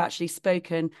have actually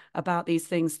spoken about these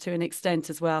things to an extent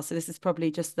as well. So this is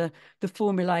probably just the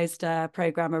formalized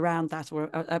program around that, or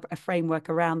a framework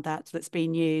around that that's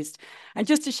been used. And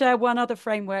just to share one other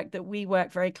framework that we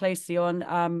work very closely on,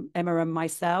 Emma and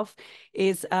myself,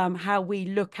 is how we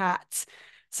look at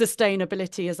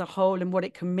sustainability as a whole and what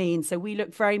it can mean. So we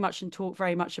look very much and talk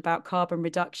very much about carbon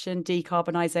reduction,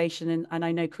 decarbonisation, and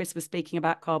I know Chris was speaking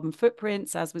about carbon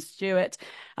footprints, as was Stuart,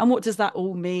 and what does that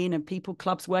all mean, and people,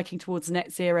 clubs working towards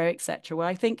net zero, etc. Well,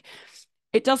 I think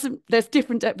it doesn't, there's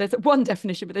one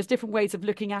definition, but there's different ways of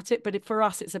looking at it. But for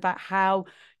us, it's about how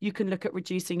you can look at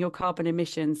reducing your carbon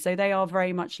emissions. So they are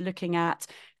very much looking at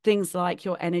things like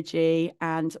your energy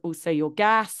and also your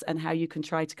gas, and how you can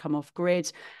try to come off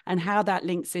grid, and how that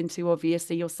links into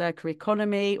obviously your circular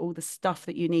economy, all the stuff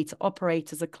that you need to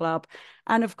operate as a club.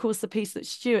 And of course, the piece that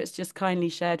Stuart's just kindly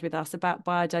shared with us about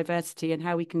biodiversity and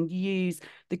how we can use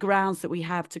the grounds that we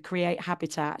have to create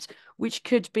habitat, which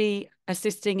could be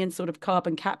assisting in sort of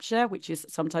carbon capture, which is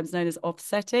sometimes known as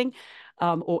offsetting,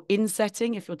 or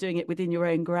insetting if you're doing it within your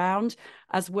own ground,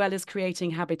 as well as creating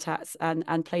habitats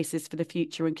and places for the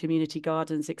future and community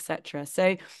gardens, etc.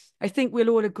 So I think we'll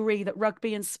all agree that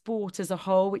rugby and sport as a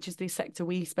whole, which is the sector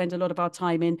we spend a lot of our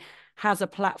time in, has a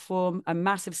platform, a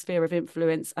massive sphere of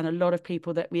influence, and a lot of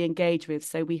people that we engage with.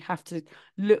 So we have to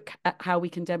look at how we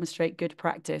can demonstrate good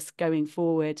practice going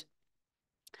forward.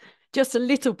 just a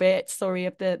little bit, sorry,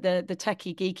 of the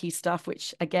techie geeky stuff,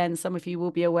 which again, some of you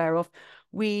will be aware of.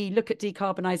 We look at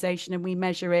decarbonisation and we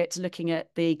measure it looking at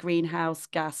the greenhouse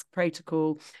gas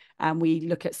protocol, and we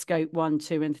look at scope 1,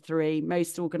 2 and 3.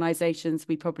 Most organisations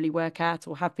we probably work at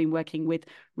or have been working with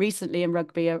recently in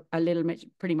Rugby are a little bit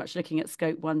pretty much looking at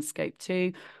scope 1, scope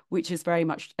 2, which is very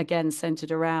much, again,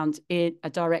 centred around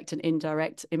direct and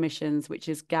indirect emissions, which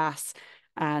is gas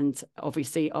and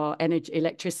obviously our energy,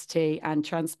 electricity and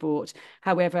transport.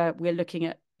 However, we're looking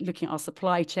at our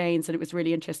supply chains, and it was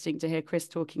really interesting to hear Chris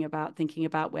thinking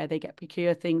about where they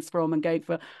procure things from and going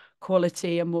for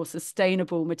quality and more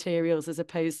sustainable materials as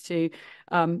opposed to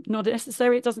not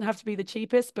necessarily, it doesn't have to be the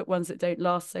cheapest, but ones that don't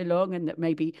last so long and that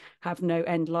maybe have no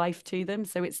end life to them.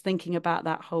 So it's thinking about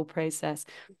that whole process.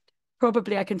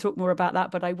 Probably I can talk more about that,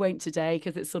 but I won't today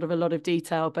because it's sort of a lot of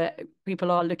detail. But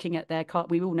people are looking at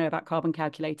we all know about carbon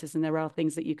calculators, and there are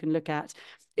things that you can look at.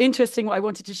 Interesting, what I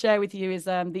wanted to share with you is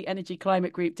the Energy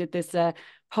Climate Group did this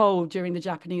poll during the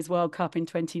Japanese World Cup in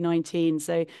 2019.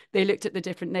 So they looked at the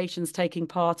different nations taking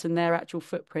part and their actual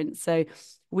footprint. So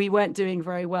we weren't doing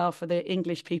very well for the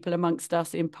English people amongst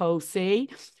us in Pole C.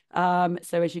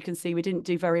 So as you can see, we didn't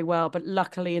do very well, but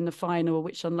luckily in the final,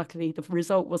 which unluckily the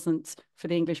result wasn't for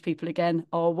the English people again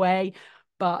our way,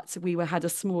 but we had a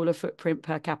smaller footprint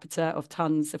per capita of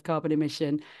tons of carbon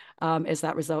emission as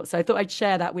that result. So I thought I'd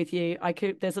share that with you.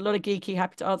 There's a lot of geeky,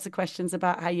 happy to answer questions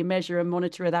about how you measure and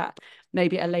monitor that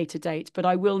maybe at a later date, but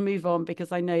I will move on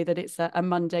because I know that it's a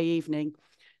Monday evening.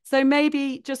 So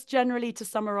maybe just generally to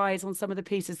summarize on some of the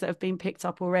pieces that have been picked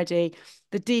up already,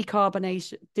 the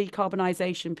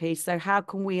decarbonisation piece. So how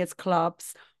can we as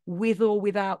clubs, with or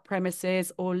without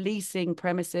premises or leasing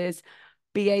premises,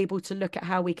 be able to look at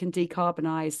how we can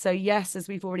decarbonise? So yes, as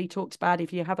we've already talked about,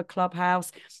 if you have a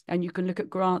clubhouse and you can look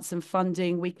at grants and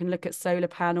funding, we can look at solar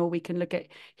panel, we can look at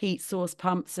heat source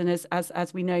pumps. And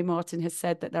as we know, Martin has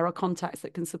said that there are contacts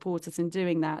that can support us in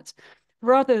doing that.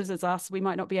 For others as us, we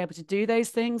might not be able to do those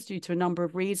things due to a number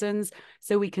of reasons.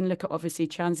 So we can look at obviously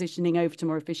transitioning over to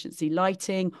more efficiency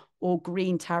lighting or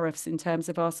green tariffs in terms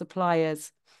of our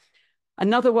suppliers.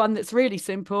 Another one that's really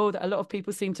simple that a lot of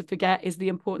people seem to forget is the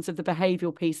importance of the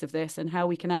behavioural piece of this and how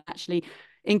we can actually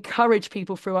encourage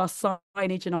people through our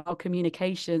signage and our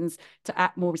communications to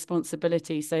act more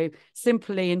responsibility. So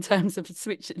simply in terms of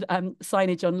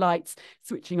signage on lights,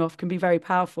 switching off can be very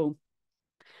powerful.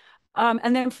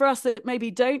 And then for us that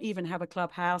maybe don't even have a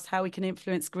clubhouse, how we can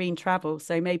influence green travel.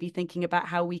 So maybe thinking about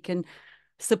how we can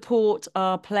support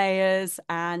our players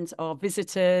and our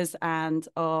visitors and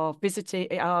our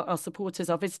supporters,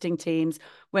 our visiting teams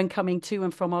when coming to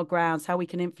and from our grounds, how we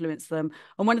can influence them.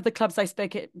 And one of the clubs I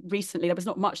spoke at recently, there was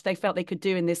not much they felt they could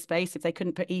do in this space if they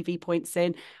couldn't put EV points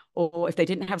in, or if they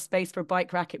didn't have space for a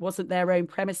bike rack, it wasn't their own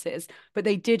premises, but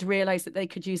they did realise that they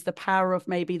could use the power of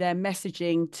maybe their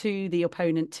messaging to the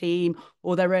opponent team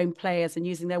or their own players and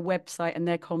using their website and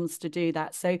their comms to do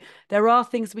that. So there are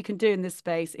things we can do in this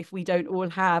space if we don't all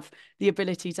have the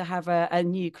ability to have a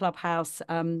new clubhouse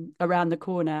around the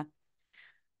corner.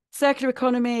 Circular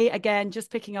economy, again,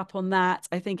 just picking up on that,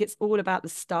 I think it's all about the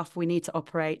stuff we need to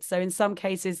operate. So in some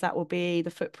cases, that will be the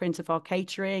footprint of our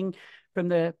catering, from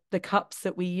the cups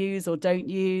that we use or don't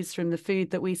use, from the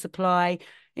food that we supply.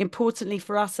 Importantly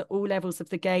for us at all levels of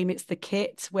the game, it's the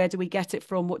kit. Where do we get it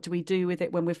from? What do we do with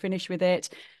it when we're finished with it?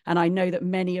 And I know that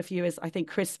many of you, as I think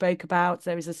Chris spoke about,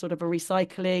 there is a sort of a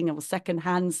recycling or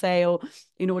second-hand sale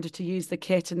in order to use the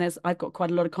kit. And I've got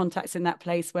quite a lot of contacts in that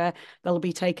place where they'll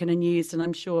be taken and used, and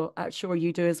I'm sure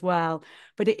you do as well.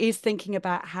 But it is thinking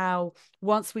about how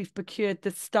once we've procured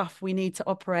the stuff we need to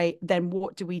operate, then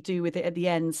what do we do with it at the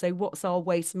end? So what's our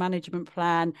waste management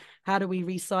plan? How do we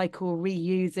recycle,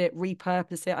 reuse it,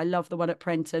 repurpose it? I love the one at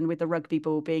Prenton with the rugby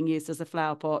ball being used as a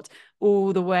flower pot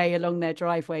all the way along their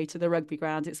driveway to the rugby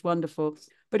ground. It's wonderful.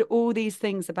 But all these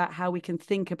things about how we can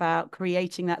think about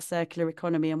creating that circular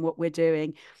economy and what we're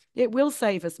doing, it will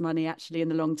save us money actually in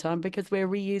the long term because we're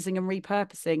reusing and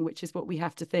repurposing, which is what we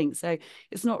have to think. So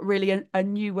it's not really a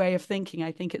new way of thinking.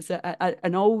 I think it's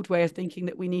an old way of thinking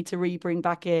that we need to bring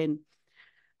back in.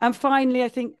 And finally, I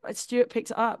think Stuart picked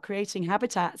it up, creating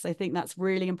habitats. I think that's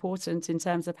really important in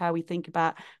terms of how we think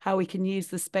about how we can use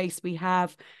the space we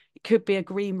have. It could be a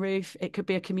green roof. It could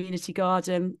be a community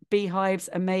garden, beehives,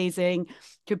 amazing.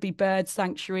 Could be bird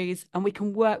sanctuaries. And we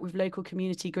can work with local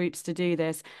community groups to do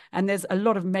this. And there's a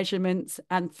lot of measurements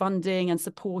and funding and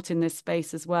support in this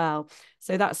space as well.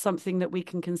 So that's something that we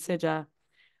can consider.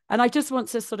 And I just want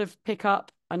to sort of pick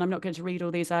up, and I'm not going to read all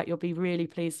these out, you'll be really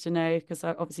pleased to know, because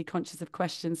I'm obviously conscious of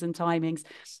questions and timings,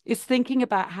 is thinking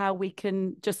about how we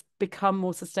can just become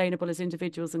more sustainable as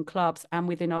individuals and clubs and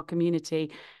within our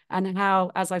community, and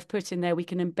how, as I've put in there, we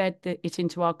can embed it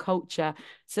into our culture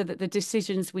so that the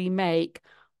decisions we make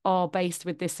are based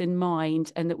with this in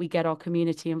mind and that we get our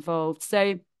community involved.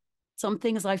 So some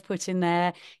things I've put in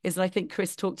there is, I think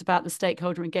Chris talked about the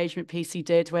stakeholder engagement piece he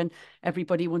did when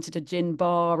everybody wanted a gin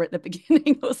bar at the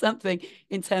beginning or something,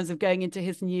 in terms of going into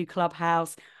his new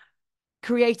clubhouse,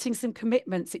 creating some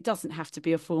commitments. It doesn't have to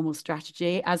be a formal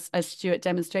strategy, as Stuart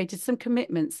demonstrated, some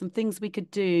commitments, some things we could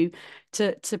do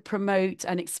to promote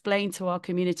and explain to our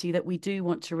community that we do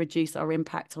want to reduce our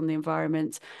impact on the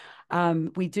environment.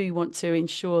 We do want to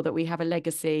ensure that we have a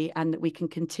legacy and that we can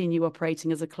continue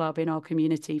operating as a club in our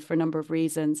community for a number of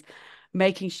reasons.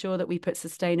 Making sure that we put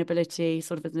sustainability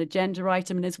sort of as an agenda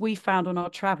item. And as we found on our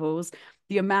travels,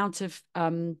 the amount of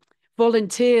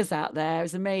volunteers out there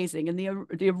is amazing. And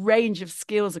the range of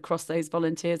skills across those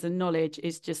volunteers and knowledge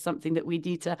is just something that we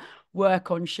need to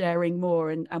work on sharing more.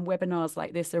 And webinars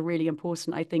like this are really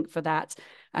important, I think, for that,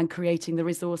 and creating the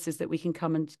resources that we can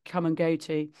come and go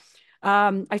to.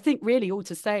 I think really all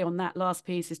to say on that last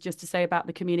piece is just to say about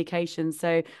the communication.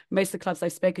 So most of the clubs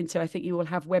I've spoken to, I think you will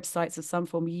have websites of some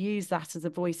form. Use that as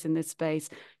a voice in this space.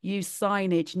 Use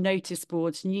signage, notice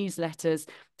boards, newsletters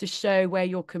to show where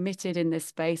you're committed in this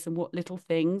space and what little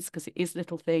things, because it is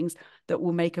little things, that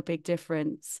will make a big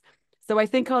difference. So I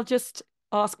think I'll just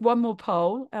ask one more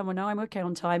poll. And well, now I'm okay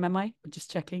on time, am I? I'm just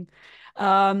checking.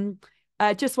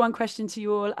 Just one question to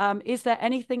you all. Is there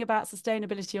anything about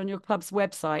sustainability on your club's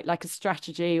website, like a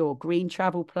strategy or green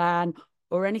travel plan,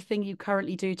 or anything you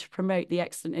currently do to promote the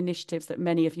excellent initiatives that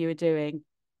many of you are doing?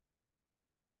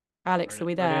 Alex, are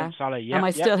we there? Sally. Yep, am I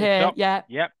still here? Yeah.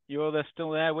 Yep, you're still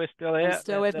there. We're still here. You're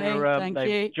still with me. Thank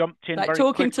you. Jumped in like very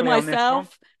talking quickly to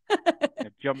myself.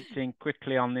 They've jumped in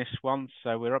quickly on this one,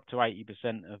 so we're up to 80%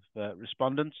 of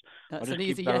respondents. That's I'll just an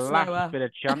easy give the yes, last lower. bit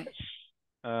of chance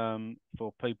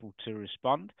for people to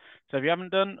respond. So if you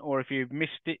haven't done, or if you've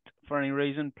missed it for any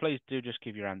reason, please do just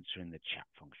give your answer in the chat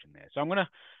function there. So I'm going to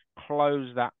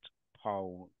close that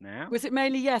poll now. Was it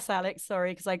mainly yes, Alex?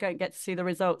 Sorry, because I don't get to see the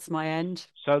results my end.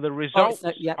 So the results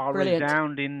are brilliant.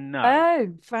 resounding no. Oh,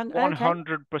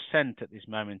 100% at this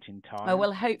moment in time. Oh,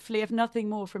 well, hopefully, if nothing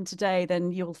more from today,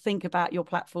 then you'll think about your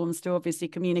platforms to obviously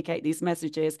communicate these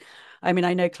messages. I mean,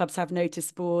 I know clubs have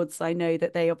notice boards. I know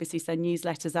that they obviously send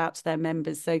newsletters out to their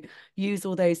members. So use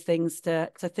all those things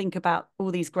to think about all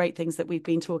these great things that we've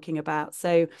been talking about.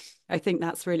 So I think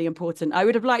that's really important. I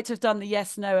would have liked to have done the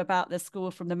yes, no about the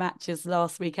score from the matches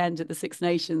last weekend at the Six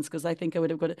Nations, because I think I would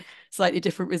have got slightly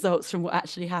different results from what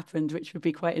actually happened, which would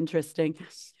be quite interesting.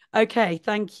 Okay,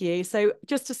 thank you. So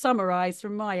just to summarise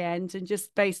from my end, and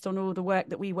just based on all the work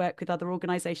that we work with other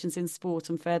organisations in sport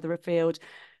and further afield,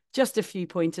 just a few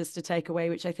pointers to take away,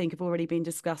 which I think have already been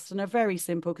discussed and are very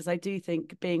simple, because I do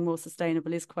think being more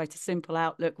sustainable is quite a simple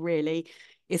outlook, really,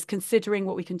 is considering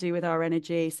what we can do with our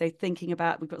energy. So thinking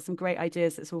about, we've got some great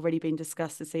ideas that's already been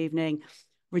discussed this evening.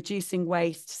 Reducing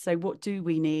waste. So what do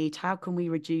we need? How can we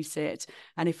reduce it?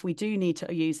 And if we do need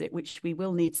to use it, which we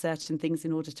will need certain things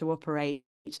in order to operate,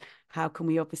 how can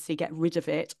we obviously get rid of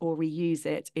it or reuse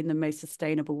it in the most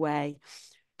sustainable way?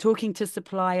 Talking to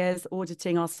suppliers,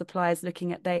 auditing our suppliers,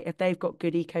 looking at if they've got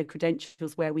good eco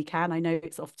credentials where we can. I know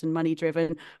it's often money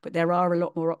driven, but there are a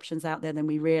lot more options out there than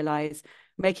we realise.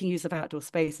 Making use of outdoor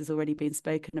space has already been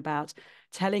spoken about.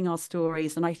 Telling our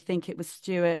stories, and I think it was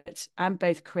Stuart and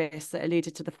both Chris that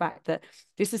alluded to the fact that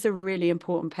this is a really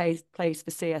important place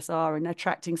for CSR, and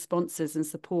attracting sponsors and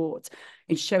support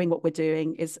in showing what we're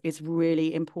doing is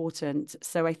really important.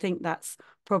 So I think that's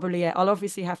probably it. I'll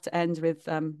obviously have to end with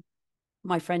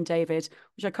my friend David,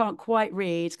 which I can't quite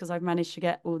read because I've managed to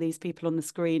get all these people on the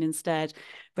screen instead.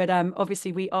 But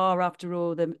obviously we are, after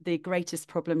all, the greatest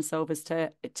problem solvers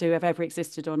to have ever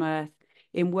existed on Earth.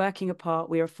 In working apart,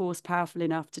 we are a force powerful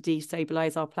enough to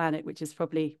destabilize our planet, which is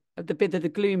probably the bit of the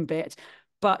gloom bit.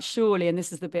 But surely, and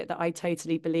this is the bit that I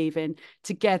totally believe in,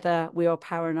 together we are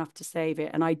power enough to save it.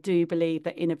 And I do believe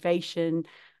that innovation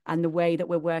and the way that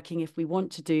we're working, if we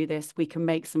want to do this, we can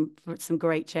make some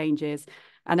great changes.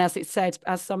 And as it said,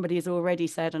 as somebody has already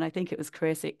said, and I think it was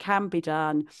Chris, it can be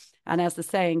done. And as the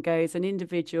saying goes, an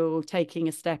individual taking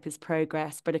a step is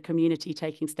progress, but a community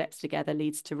taking steps together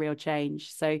leads to real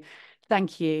change. So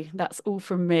thank you. That's all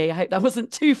from me. I hope that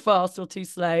wasn't too fast or too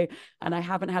slow. And I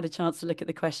haven't had a chance to look at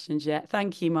the questions yet.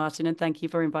 Thank you, Martin, and thank you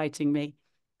for inviting me.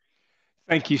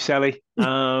 Thank you, Sally.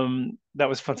 That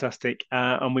was fantastic.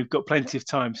 And we've got plenty of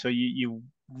time, so you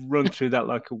run through that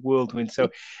like a whirlwind. So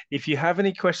if you have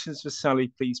any questions for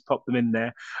Sally, please pop them in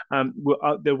there.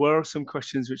 There were some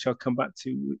questions which I'll come back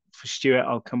to for Stuart.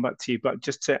 I'll come back to you, but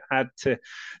just to add to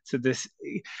this,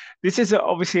 this is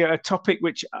obviously a topic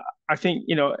which I think,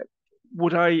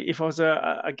 would I, if I was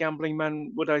a gambling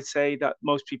man, would I say that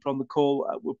most people on the call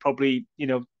were probably,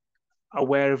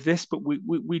 aware of this, but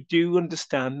we do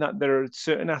understand that there are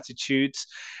certain attitudes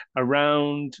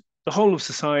around the whole of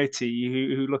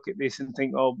society who look at this and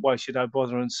think, oh, why should I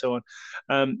bother, and so on.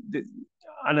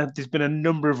 And there's been a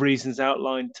number of reasons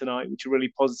outlined tonight which are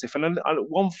really positive. And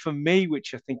one for me,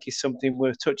 which I think is something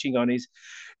worth touching on, is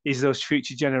those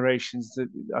future generations that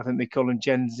I think they call them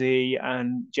Gen Z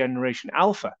and Generation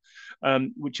Alpha,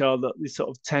 which are the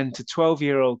sort of 10 to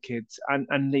 12-year-old kids.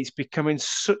 And it's becoming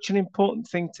such an important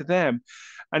thing to them.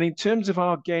 And in terms of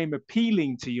our game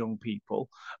appealing to young people,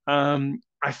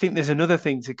 I think there's another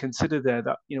thing to consider there,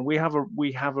 that we have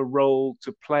a role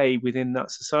to play within that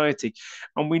society,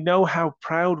 and we know how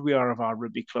proud we are of our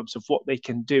rugby clubs, of what they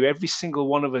can do. Every single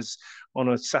one of us on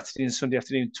a Saturday and Sunday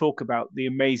afternoon talk about the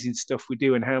amazing stuff we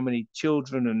do and how many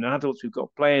children and adults we've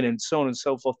got playing and so on and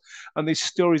so forth. And there's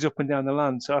stories up and down the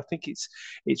land. So I think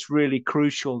it's really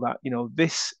crucial that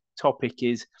this topic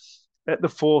is at the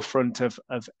forefront of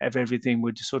everything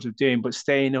we're sort of doing, but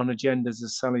staying on agendas,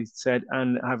 as Sally said,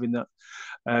 and having that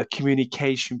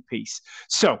communication piece.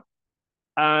 So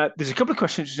there's a couple of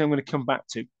questions which I'm going to come back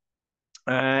to,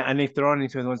 and if there are any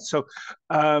further ones. So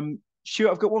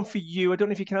Stuart, I've got one for you. I don't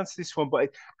know if you can answer this one, but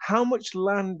how much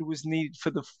land was needed for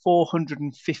the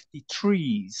 450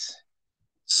 trees?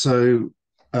 So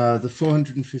the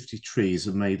 450 trees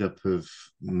are made up of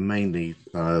mainly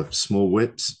small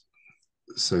whips.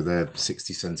 So they're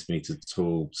 60 centimetre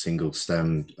tall, single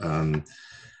stemmed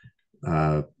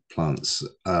plants.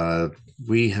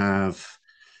 We have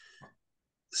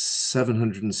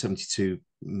 772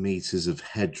 metres of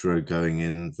hedgerow going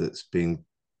in that's being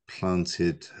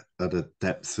planted at a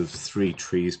depth of 3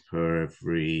 trees per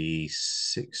every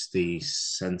 60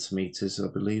 centimetres, I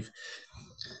believe.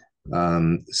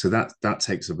 So that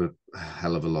takes up a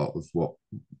hell of a lot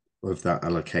of that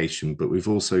allocation, but we've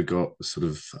also got sort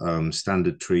of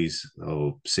standard trees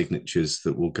or signatures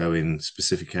that will go in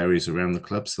specific areas around the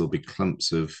club. So there'll be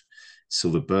clumps of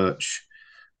silver birch,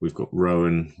 we've got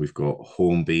rowan, we've got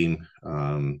hornbeam,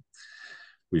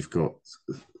 we've got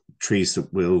trees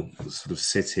that will sort of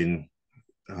sit in,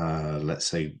 let's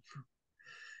say,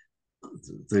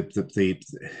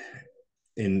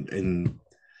 in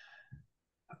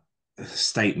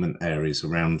statement areas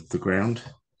around the ground.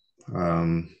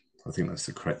 I think that's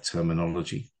the correct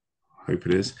terminology. I hope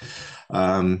it is.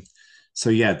 So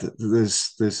yeah,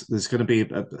 there's going to be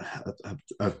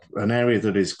an area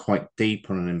that is quite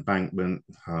deep on an embankment.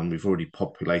 We've already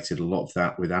populated a lot of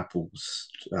that with apples,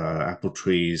 apple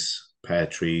trees, pear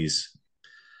trees,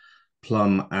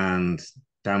 plum and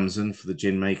damson for the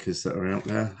gin makers that are out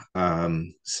there.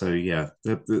 So yeah,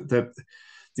 the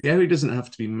area doesn't have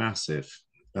to be massive.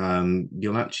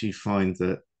 You'll actually find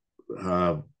that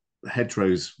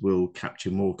hedgerows will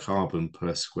capture more carbon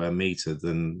per square meter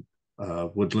than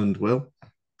woodland will.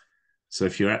 So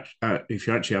if you're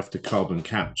actually after carbon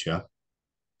capture,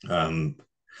 you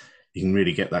can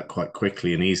really get that quite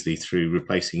quickly and easily through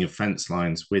replacing your fence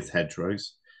lines with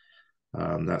hedgerows.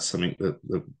 That's something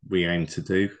that we aim to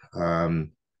do.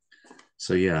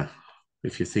 So yeah,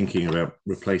 if you're thinking about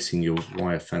replacing your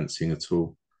wire fencing at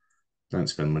all, don't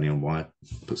spend money on wire.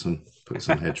 Put some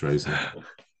hedgerows in.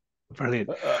 Brilliant.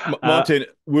 Martin,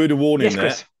 word of warning, yes, there.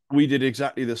 Chris. We did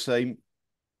exactly the same.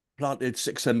 Planted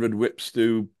 600 whips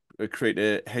to create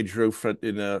a hedgerow front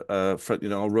in our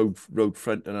road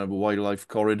front and a wildlife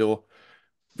corridor.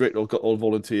 Great, got all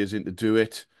volunteers in to do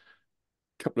it.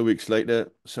 A couple of weeks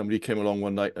later, somebody came along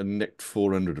one night and nicked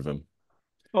 400 of them.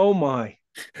 Oh my!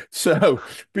 So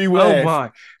beware. Oh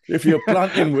my! If you're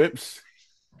planting whips,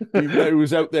 beware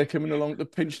who's out there coming along to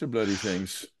pinch the bloody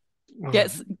things.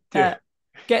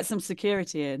 Get some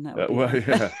security in. That would well,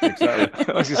 yeah, exactly.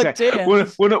 I was going to say,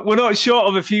 we're not short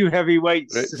of a few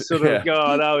heavyweights to sort of go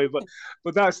on, are we?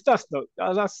 But that's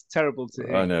terrible to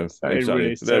hear. I know, exactly.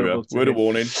 Really there we are. Word of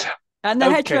warning. And the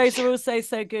hedgerows are also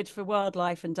so good for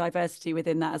wildlife and diversity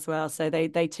within that as well. So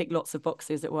they tick lots of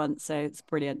boxes at once. So it's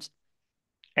brilliant.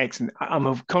 Excellent.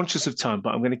 I'm conscious of time,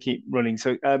 but I'm going to keep running.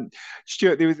 So,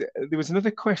 Stuart, there was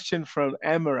another question from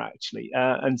Emma actually,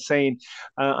 and saying,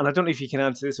 and I don't know if you can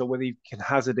answer this or whether you can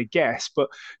hazard a guess, but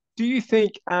do you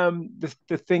think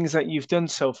the things that you've done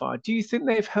so far, do you think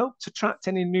they've helped attract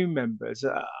any new members?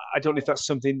 I don't know if that's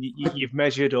something you've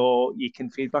measured or you can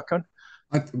feedback on.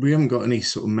 We haven't got any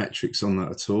sort of metrics on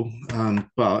that at all,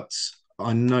 but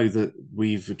I know that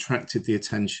we've attracted the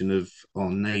attention of our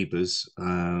neighbours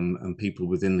and people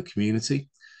within the community.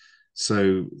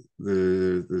 So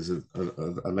there's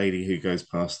a lady who goes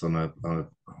past on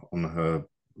her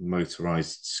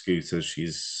motorised scooter.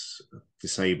 She's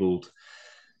disabled.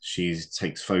 She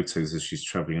takes photos as she's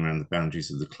travelling around the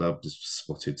boundaries of the club. Has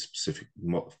spotted specific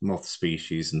moth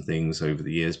species and things over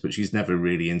the years, but she's never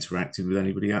really interacted with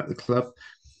anybody at the club.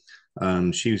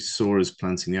 She saw us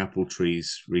planting the apple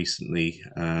trees recently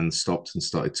and stopped and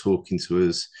started talking to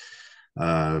us.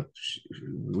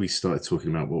 We started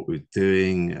talking about what we're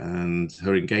doing, and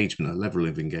her engagement, her level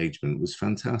of engagement was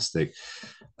fantastic.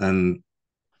 And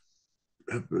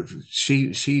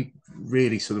she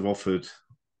really sort of offered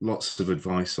lots of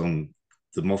advice on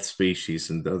the moth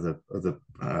species and other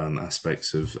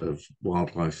aspects of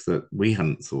wildlife that we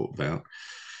hadn't thought about.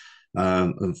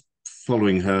 And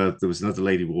following her, there was another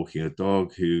lady walking a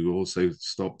dog who also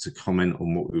stopped to comment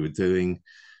on what we were doing.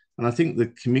 And I think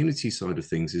the community side of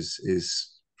things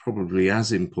is probably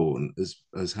as important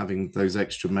as having those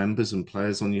extra members and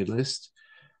players on your list,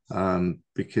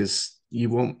 because you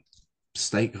want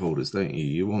stakeholders, don't you?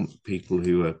 You want people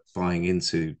who are buying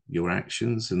into your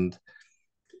actions, and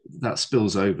that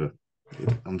spills over.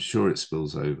 I'm sure it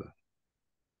spills over.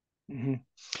 Mm-hmm.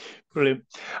 Brilliant.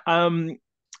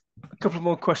 A couple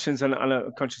more questions, and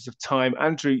I'm conscious of time.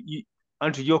 Andrew,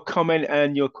 your comment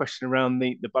and your question around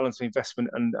the balance of investment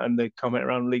and the comment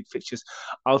around league fixtures,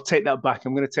 I'll take that back.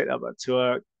 I'm going to take that back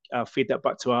to feed that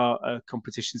back to our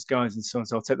competitions guys and so on.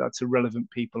 So I'll take that to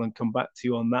relevant people and come back to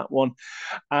you on that one.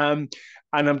 And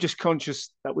I'm just conscious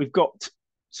that we've got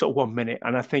sort of 1 minute,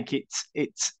 and I think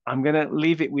I'm going to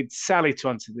leave it with Sally to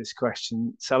answer this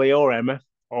question, Sally or Emma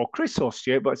or Chris or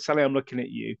Stuart, but Sally, I'm looking at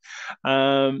you.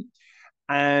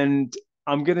 And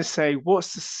I'm going to say,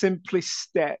 what's the simplest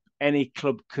step any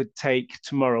club could take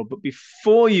tomorrow? But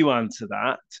before you answer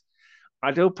that,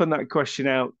 I'd open that question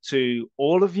out to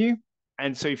all of you.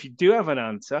 And so if you do have an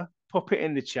answer, pop it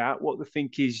in the chat, what the thing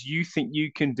is you think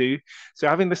you can do. So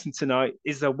having listened tonight,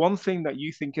 is there one thing that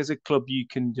you think as a club you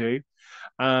can do?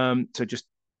 So just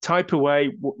type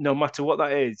away, no matter what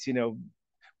that is,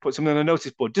 put something on a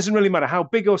notice board. Doesn't really matter how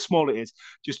big or small it is.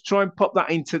 Just try and pop that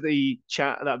into the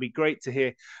chat. That'd be great to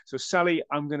hear. So Sally,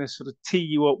 I'm going to sort of tee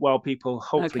you up while people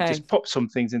hopefully just pop some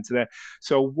things into there.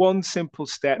 So one simple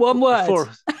step. One word.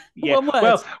 One word.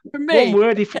 Well, from me. One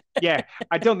word.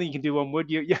 I don't think you can do one word.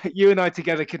 You and I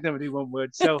together could never do one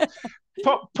word. So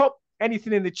pop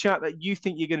anything in the chat that you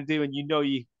think you're going to do and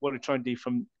you want to try and do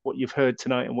from what you've heard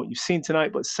tonight and what you've seen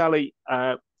tonight. But Sally,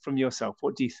 from yourself,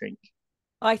 what do you think?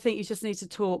 I think you just need to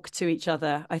talk to each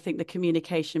other. I think the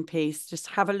communication piece, just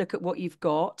have a look at what you've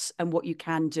got and what you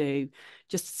can do.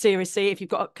 Just seriously, if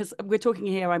you've got, because we're talking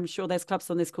here, I'm sure there's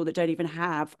clubs on this call that don't even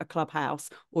have a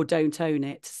clubhouse or don't own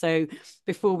it. So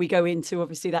before we go into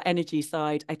obviously that energy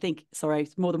side, I think, sorry,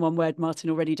 it's more than one word,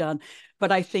 Martin, already done.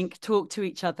 But I think talk to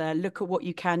each other, look at what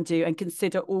you can do and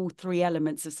consider all three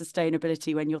elements of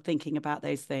sustainability when you're thinking about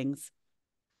those things.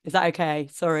 Is that okay?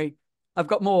 Sorry. I've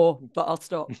got more, but I'll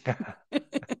stop.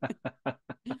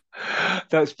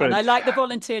 That's brilliant. And I like the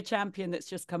volunteer champion that's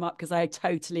just come up because I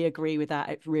totally agree with that.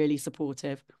 It's really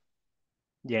supportive.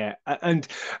 Yeah, and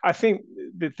I think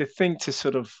the thing to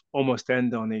sort of almost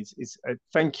end on is a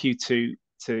thank you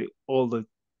to all the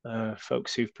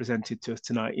folks who've presented to us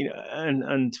tonight.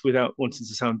 And without wanting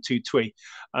to sound too twee,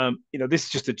 this is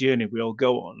just a journey we all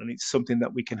go on, and it's something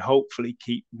that we can hopefully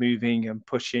keep moving and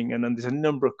pushing. And then there's a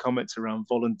number of comments around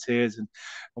volunteers, and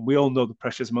we all know the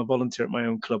pressures. I'm a volunteer at my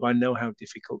own club. I know how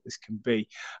difficult this can be,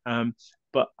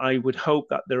 but I would hope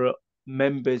that there are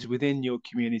members within your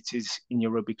communities in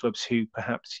your rugby clubs who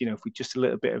perhaps, if we just a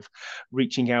little bit of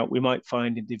reaching out, we might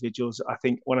find individuals. I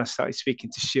think when I started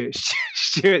speaking to Stuart,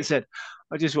 Stuart said,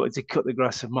 I just wanted to cut the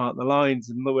grass and mark the lines,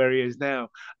 and look where he is now.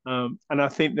 And I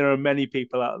think there are many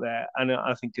people out there. And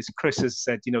I think, as Chris has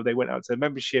said, they went out to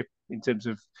membership in terms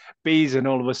of bees, and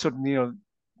all of a sudden,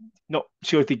 not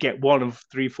sure if they get one of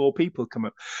 3-4 people come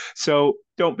up. So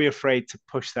don't be afraid to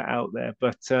push that out there.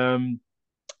 But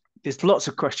there's lots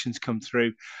of questions come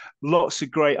through, lots of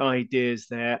great ideas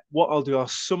there. What I'll do, I'll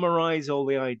summarize all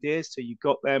the ideas so you've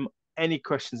got them. Any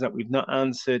questions that we've not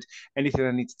answered, anything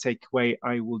I need to take away,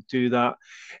 I will do that.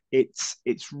 It's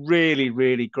really,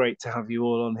 really great to have you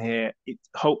all on here. It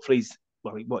hopefully,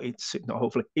 it's not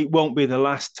hopefully, it won't be the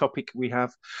last topic we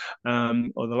have,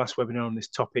 or the last webinar on this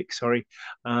topic, sorry.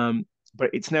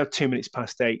 But it's now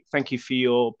 8:02. Thank you for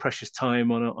your precious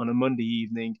time on a Monday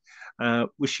evening.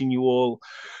 Wishing you all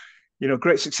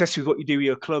great success with what you do with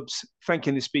your clubs.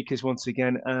 Thanking the speakers once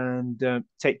again, and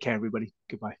take care, everybody.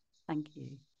 Goodbye. Thank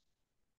you.